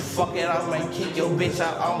 I be fucking out, man. Kick your bitch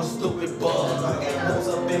out. I'm a stupid bug. I got hoes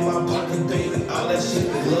up in my pocket, baby. All that shit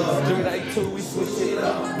we love. 392, we switch it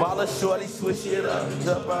up. Mala shorty, switch it up.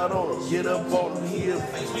 Jump out on him, get up on him. He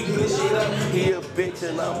a bitch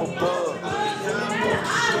and I'm a bug.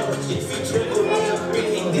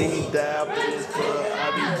 Then he dive in his club. I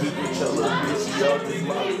be keeping your little bitch. She off this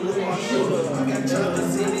molly with my shoulder. I got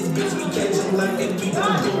jumpers in this bitch. We catch him like it keep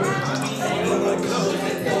on doing. I be hanging like colors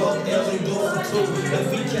and fuck else and doing too. If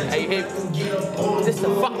we catch him, get up on him. This the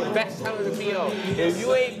fucking best time to be on. If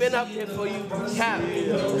you ain't been up here for you, cap.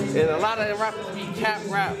 And a lot of the rappers be cap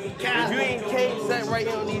rap. If you ain't came set right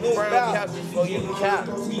here on these brown couches for you, cap.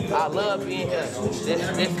 I love being here.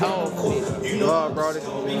 This home for me. Love, bro. This is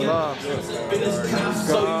love. So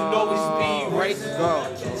you know it's speed race. Go.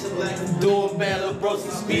 Doing battle, bro,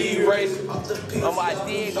 some speed race. On my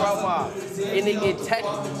dead grandma. And they get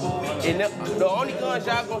technical. And the only guns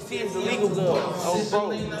y'all gonna see is the legal guns. Oh,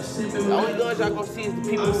 bro. The only guns y'all gonna see is the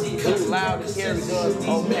people too loud to hear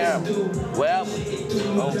on camera. Well,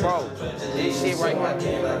 on bro, this shit right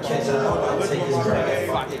here.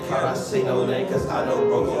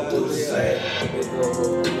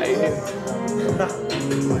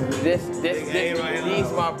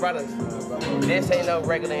 These my brothers. This ain't no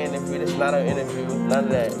regular interview. This not an interview. None of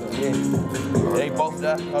that. Yeah. They both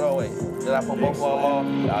die. Hold on, wait. Did I put both of them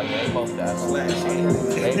on? Oh yeah, they both die.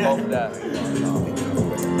 They both die.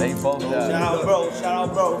 They both die. Shout out, bro. Shout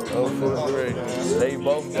out, bro. They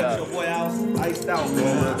both die. Your boy iced out,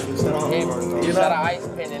 man. Shout out Ice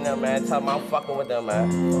Pen in them, man. Tell them I'm fucking with them, man.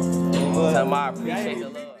 Tell them I appreciate the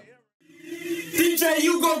love. DJ,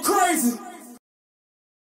 you go crazy.